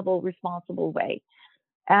sustainable, responsible way,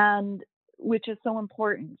 and which is so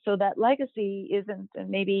important. So that legacy isn't, and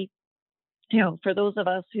maybe, for those of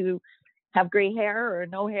us who have gray hair or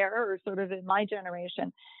no hair, or sort of in my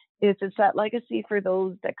generation, it's that legacy for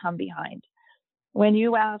those that come behind. When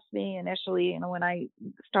you asked me initially, when I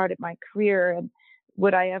started my career, and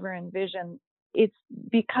would I ever envision, it's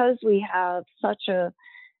because we have such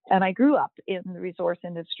and I grew up in the resource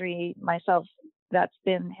industry myself. That's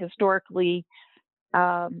been historically,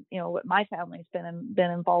 what my family's been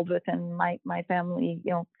involved with, and my family,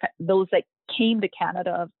 those that came to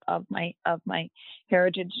Canada of my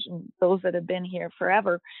heritage, and those that have been here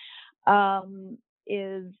forever,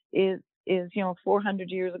 is 400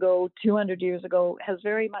 years ago, 200 years ago, has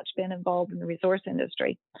very much been involved in the resource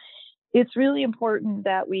industry. It's really important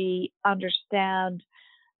that we understand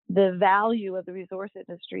the value of the resource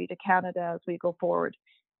industry to Canada as we go forward.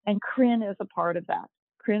 And CRIN is a part of that.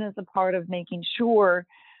 CRIN is a part of making sure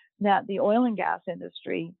that the oil and gas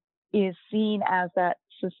industry is seen as that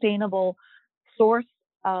sustainable source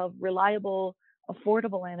of reliable,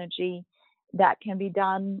 affordable energy that can be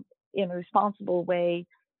done in a responsible way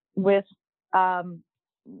with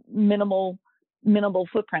minimal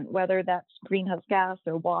footprint, whether that's greenhouse gas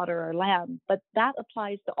or water or land. But that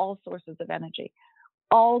applies to all sources of energy.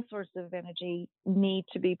 All sources of energy need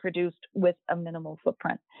to be produced with a minimal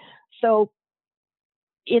footprint. So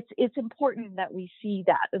it's important that we see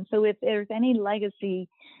that. And so if there's any legacy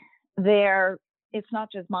there, it's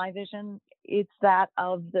not just my vision, it's that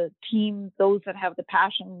of the team, those that have the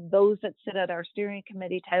passion, those that sit at our steering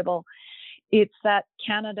committee table. It's that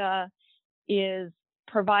Canada is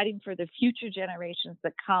providing for the future generations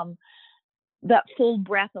that come that full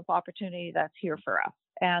breadth of opportunity that's here for us,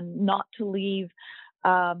 and not to leave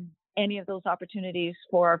any of those opportunities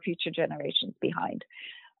for our future generations behind.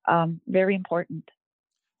 Very important.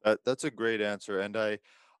 That's a great answer, and I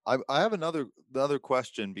have another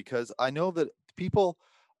question, because I know that people,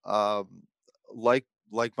 um, like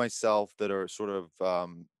myself, that are sort of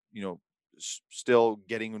still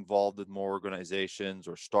getting involved with more organizations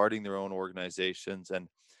or starting their own organizations, and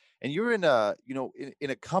you're in a in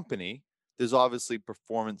a company. There's obviously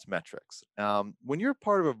performance metrics. When you're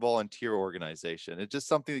part of a volunteer organization, it's just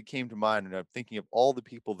something that came to mind, and I'm thinking of all the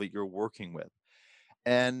people that you're working with,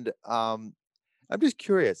 and I'm just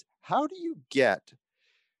curious, how do you get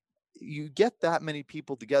that many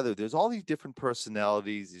people together? There's all these different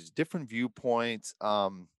personalities, these different viewpoints.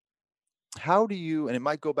 How do you, and it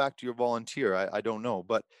might go back to your volunteer, I don't know,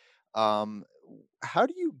 but um, how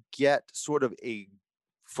do you get sort of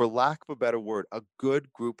for lack of a better word, a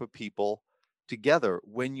good group of people together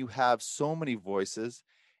when you have so many voices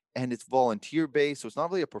and it's volunteer based? So it's not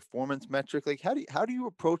really a performance metric. Like, how do you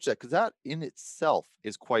approach that? Because that in itself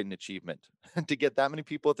is quite an achievement to get that many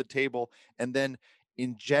people at the table, and then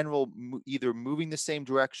in general, either moving the same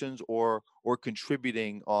directions or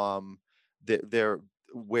contributing their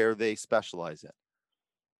where they specialize in.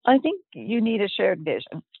 I think you need a shared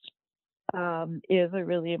vision. Is a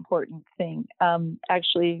really important thing.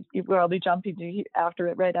 Actually, where I'll be jumping to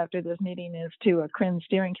right after this meeting is to a CRIN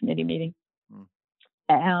steering committee meeting.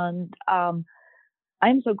 And I'm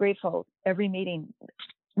so grateful every meeting.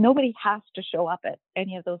 Nobody has to show up at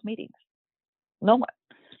any of those meetings. No one.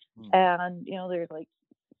 And, there's like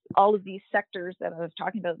all of these sectors that I was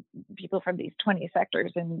talking about, people from these 20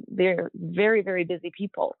 sectors, and they're very, very busy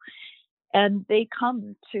people. And they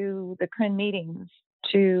come to the CRIN meetings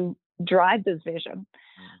to drive this vision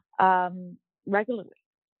regularly.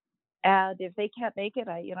 And if they can't make it,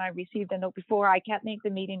 I received a note before, I can't make the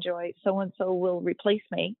meeting, Joy. So and so will replace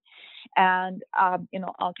me, and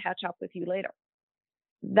I'll catch up with you later.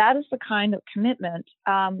 That is the kind of commitment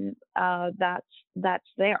that's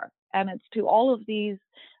there, and it's to all of these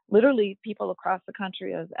literally people across the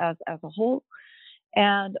country as a whole,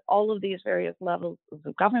 and all of these various levels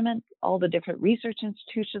of government, all the different research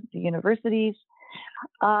institutions, the universities.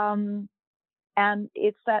 Um, and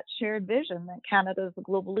it's that shared vision that Canada is a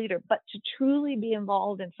global leader, but to truly be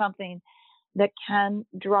involved in something that can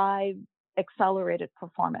drive accelerated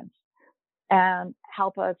performance and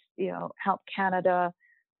help us, help Canada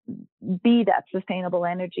be that sustainable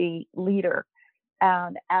energy leader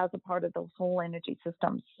and as a part of those whole energy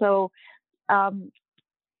systems. So um,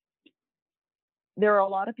 there are a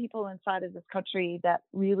lot of people inside of this country that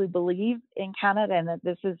really believe in Canada and that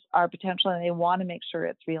this is our potential, and they want to make sure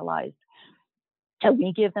it's realized. And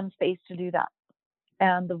we give them space to do that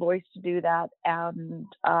and the voice to do that, and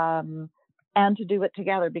to do it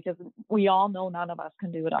together, because we all know none of us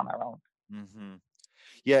can do it on our own. Hmm.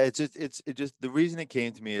 Yeah, it just the reason it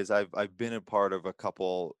came to me is I've been a part of a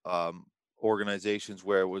couple organizations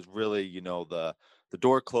where it was really, the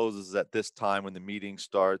door closes at this time when the meeting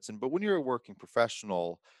starts. And but when you're a working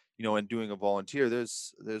professional, and doing a volunteer,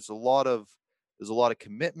 there's a lot of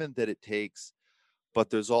commitment that it takes,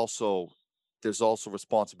 but there's also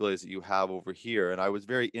responsibilities that you have over here. And I was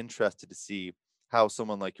very interested to see how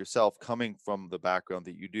someone like yourself, coming from the background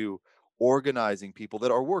that you do, organizing people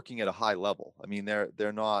that are working at a high level. I mean,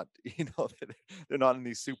 they're not, they're not in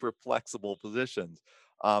these super flexible positions.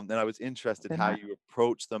 And I was interested They're how not. you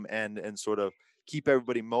approach them and sort of keep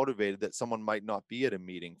everybody motivated, that someone might not be at a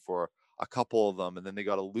meeting for a couple of them, and then they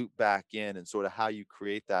got to loop back in, and sort of how you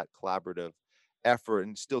create that collaborative effort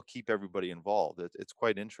and still keep everybody involved. It's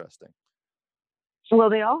quite interesting.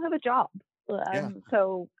 Well, they all have a job. Yeah.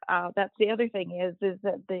 So that's the other thing is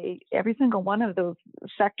that every single one of those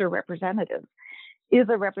sector representatives is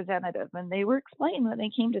a representative, and they were explained when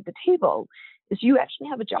they came to the table is you actually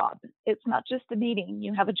have a job. It's not just a meeting;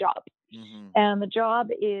 you have a job, Hmm. and the job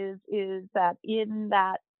is that in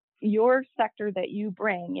that your sector that you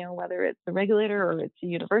bring, whether it's the regulator or it's the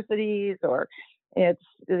universities or it's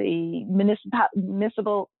the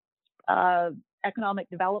municipal economic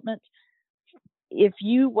development, if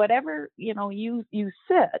you whatever you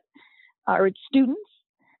sit, or it's students,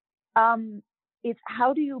 um, it's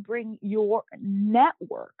how do you bring your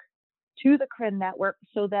network to the CRIN network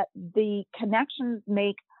so that the connections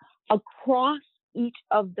make across each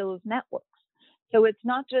of those networks. So it's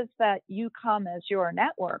not just that you come as your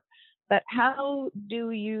network, but how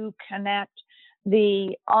do you connect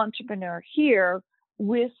the entrepreneur here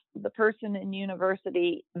with the person in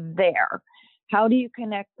university there? How do you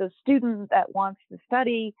connect the student that wants to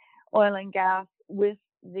study oil and gas with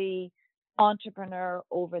the entrepreneur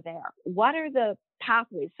over there? What are the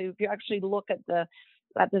pathways? So if you actually look at the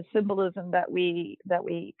symbolism that we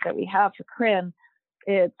have for CRIN,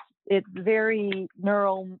 it's very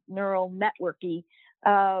neural networky.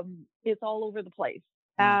 It's all over the place,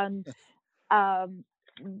 and um,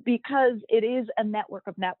 because it is a network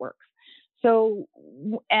of networks. So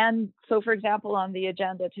for example, on the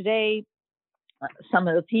agenda today, some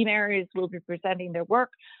of the team areas will be presenting their work,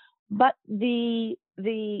 but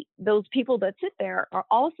those people that sit there are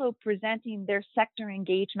also presenting their sector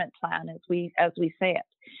engagement plan, as we say it.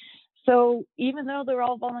 So even though they're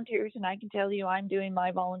all volunteers, and I can tell you I'm doing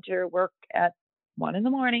my volunteer work at 1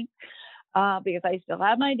 a.m, because I still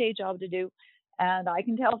have my day job to do, and I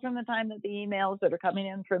can tell from the time that the emails that are coming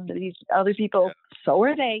in from these other people, so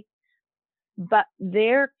are they, but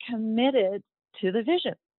they're committed to the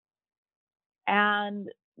vision. And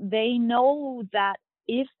they know that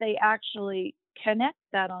if they actually connect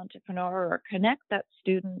that entrepreneur or connect that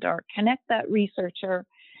student or connect that researcher,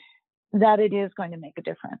 that it is going to make a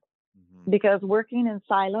difference. Hmm. Because working in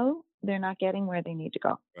silo, they're not getting where they need to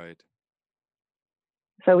go. Right.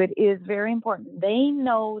 So it is very important. They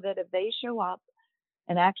know that if they show up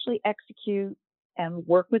and actually execute and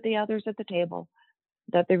work with the others at the table,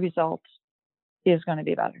 that the result is going to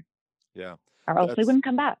be better. Yeah. Or else they That's wouldn't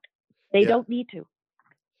come back. They yeah. don't need to.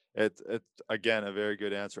 It's again a very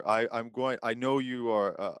good answer. I know you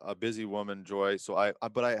are a busy woman, Joy. So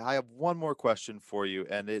but I have one more question for you,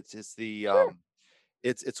 and it's the Sure.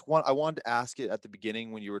 it's one I wanted to ask it at the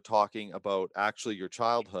beginning when you were talking about actually your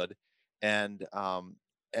childhood, and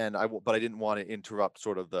but I didn't want to interrupt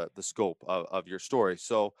sort of the scope of your story.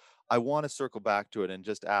 So I want to circle back to it and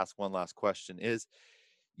just ask one last question. Is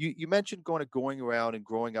you mentioned going around and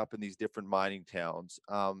growing up in these different mining towns,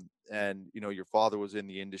 and your father was in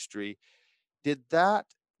the industry. Did that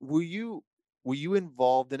were you were you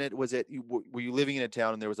involved in it? Were you living in a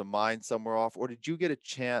town and there was a mine somewhere off, or did you get a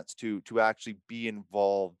chance to actually be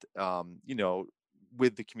involved,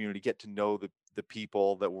 with the community, get to know the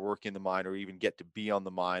people that were working the mine, or even get to be on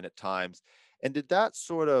the mine at times? And did that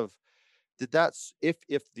sort of did that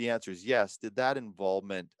if the answer is yes, did that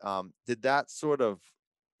involvement, did that sort of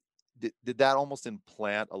did that almost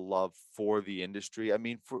implant a love for the industry? I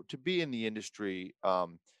mean, for to be in the industry,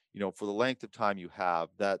 for the length of time you have,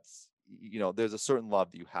 there's a certain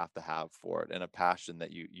love that you have to have for it, and a passion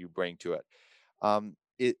that you bring to it.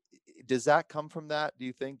 Does that come from that? Do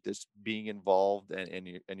you think, this being involved,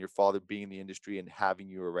 and your father being in the industry and having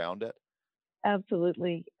you around it?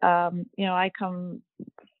 Absolutely. I come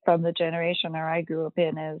from the generation, or I grew up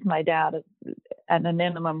in, as my dad at a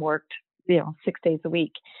minimum worked, 6 days a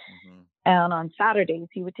week. Hmm. And on Saturdays,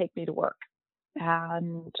 he would take me to work.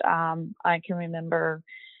 And I can remember,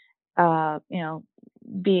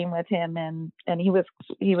 being with him, and he was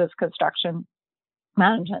construction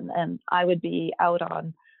management, and I would be out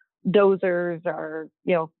on dozers, or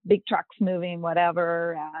big trucks moving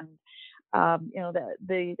whatever. And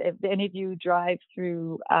the if any of you drive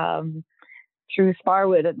through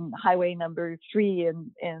Sparwood and Highway number 3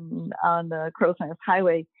 in on the Crow's Nest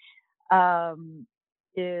Highway, um,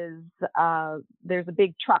 is there's a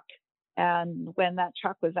big truck. And when that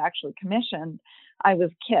truck was actually commissioned, I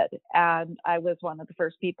was a kid, and I was one of the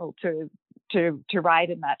first people to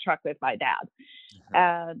ride in that truck with my dad.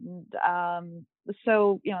 And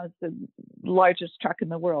so, it's the largest truck in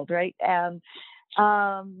the world, right? And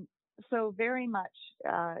um, so very much,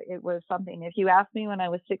 it was something. If you asked me when I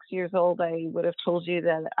was 6 years old, I would have told you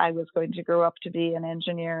that I was going to grow up to be an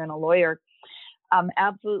engineer and a lawyer.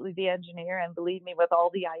 Absolutely the engineer, and believe me, with all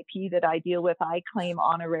the IP that I deal with, I claim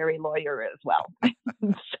honorary lawyer as well.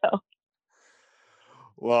 So,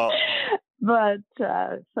 Well, but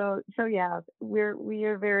so yeah, we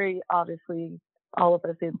are very, obviously, all of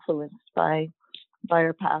us, influenced by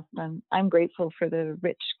our past, and I'm grateful for the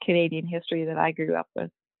rich Canadian history that I grew up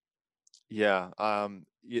with. yeah,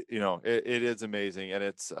 it is amazing,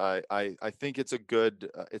 and I think it's a good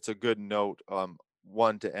note,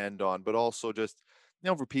 one to end on, but also just,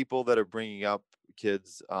 for people that are bringing up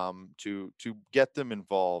kids, to get them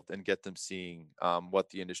involved and get them seeing, what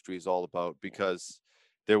the industry is all about, because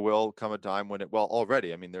there will come a time when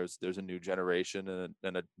already, I mean, there's a new generation,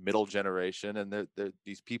 and a middle generation, and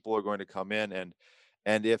these people are going to come in,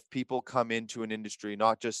 and if people come into an industry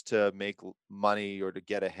not just to make money or to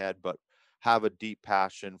get ahead, but have a deep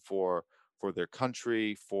passion for their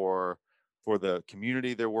country, for the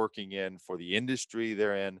community they're working in, for the industry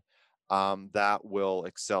they're in, that will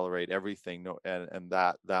accelerate everything. No, and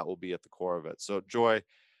that will be at the core of it. So, Joy,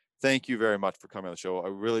 thank you very much for coming on the show. I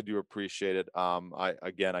really do appreciate it.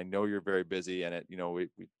 I know you're very busy, and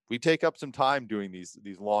we take up some time doing these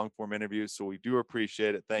long form interviews, so we do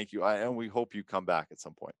appreciate it. Thank you, and we hope you come back at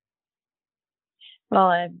some point.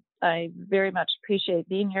 Well, I very much appreciate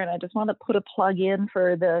being here, and I just want to put a plug in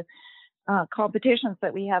for the competitions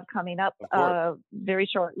that we have coming up Of course. very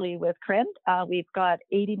shortly with CRIN. We've got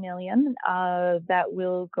 80 million that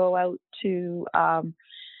will go out to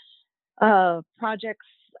projects,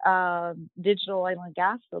 digital oil and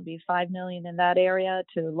gas. There'll be 5 million in that area.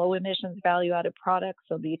 To low emissions value added products,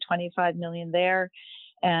 there'll be 25 million there.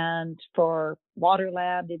 And for water,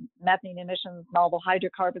 land, and methane emissions, novel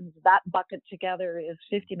hydrocarbons, that bucket together is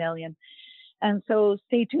 50 million. And so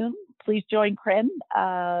stay tuned. Please join CRIN.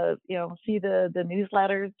 See the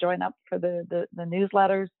newsletters. Join up for the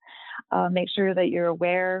newsletters. Make sure that you're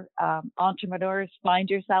aware. Entrepreneurs, find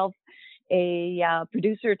yourself a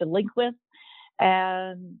producer to link with.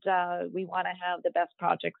 And we want to have the best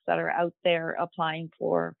projects that are out there applying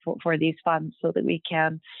for these funds, so that we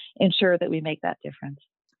can ensure that we make that difference.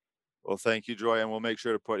 Well, thank you, Joy, and we'll make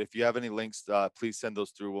sure to put, if you have any links, please send those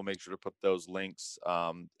through. We'll make sure to put those links,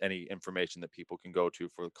 any information that people can go to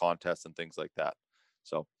for the contest and things like that.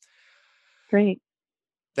 So, Great.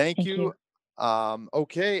 thank Thank you. you.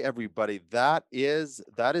 Okay, everybody, that is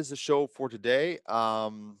the show for today.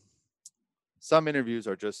 Some interviews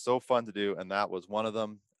are just so fun to do, and that was one of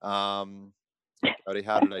them. Cody,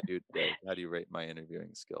 how did I do today? How do you rate my interviewing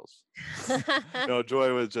skills? No,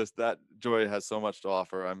 Joy was just that. Joy has so much to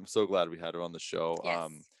offer. I'm so glad we had her on the show. Yes.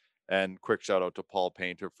 And quick shout out to Paul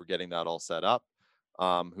Painter for getting that all set up,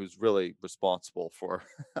 who's really responsible for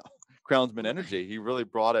Crownsman Energy. He really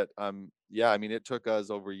brought it. Yeah, I mean, it took us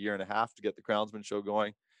over a year and a half to get the Crownsman show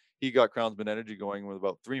going. He got Crownsman Energy going with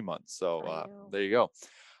about 3 months. So there you go.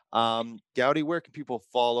 Gowdy, where can people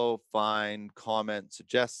follow, find, comment,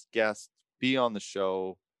 suggest guests, be on the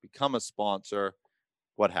show, become a sponsor?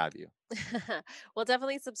 what have you. Well,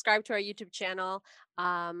 definitely subscribe to our YouTube channel.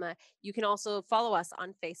 You can also follow us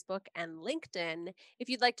on Facebook and LinkedIn. If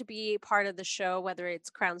you'd like to be part of the show, whether it's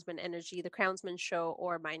Crownsman Energy, The Crownsman Show,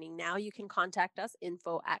 or Mining Now, you can contact us,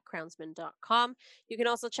 info@crownsman.com. You can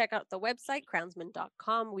also check out the website,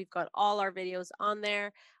 crownsman.com. We've got all our videos on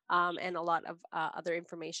there, and a lot of other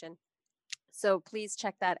information. So please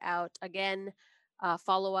check that out. Again,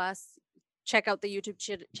 follow us. Check out the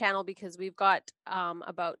YouTube channel because we've got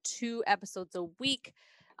about 2 episodes a week.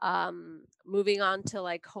 Moving on to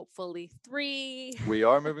like hopefully 3. We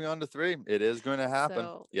are moving on to 3. It is going to happen.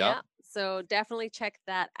 So Yeah. yeah, so definitely check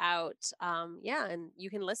that out. Yeah, and you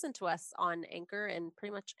can listen to us on Anchor and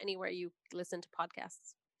pretty much anywhere you listen to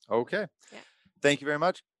podcasts. Okay. Yeah. Thank you very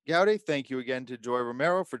much, Gowdy. Thank you again to Joy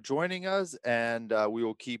Romero for joining us, and we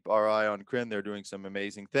will keep our eye on CRIN. They're doing some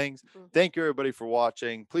amazing things. Thank you, everybody, for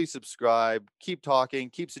watching. Please subscribe. Keep talking.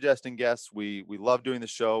 Keep suggesting guests. We love doing the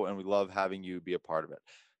show, and we love having you be a part of it.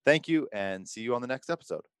 Thank you, and see you on the next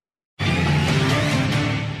episode.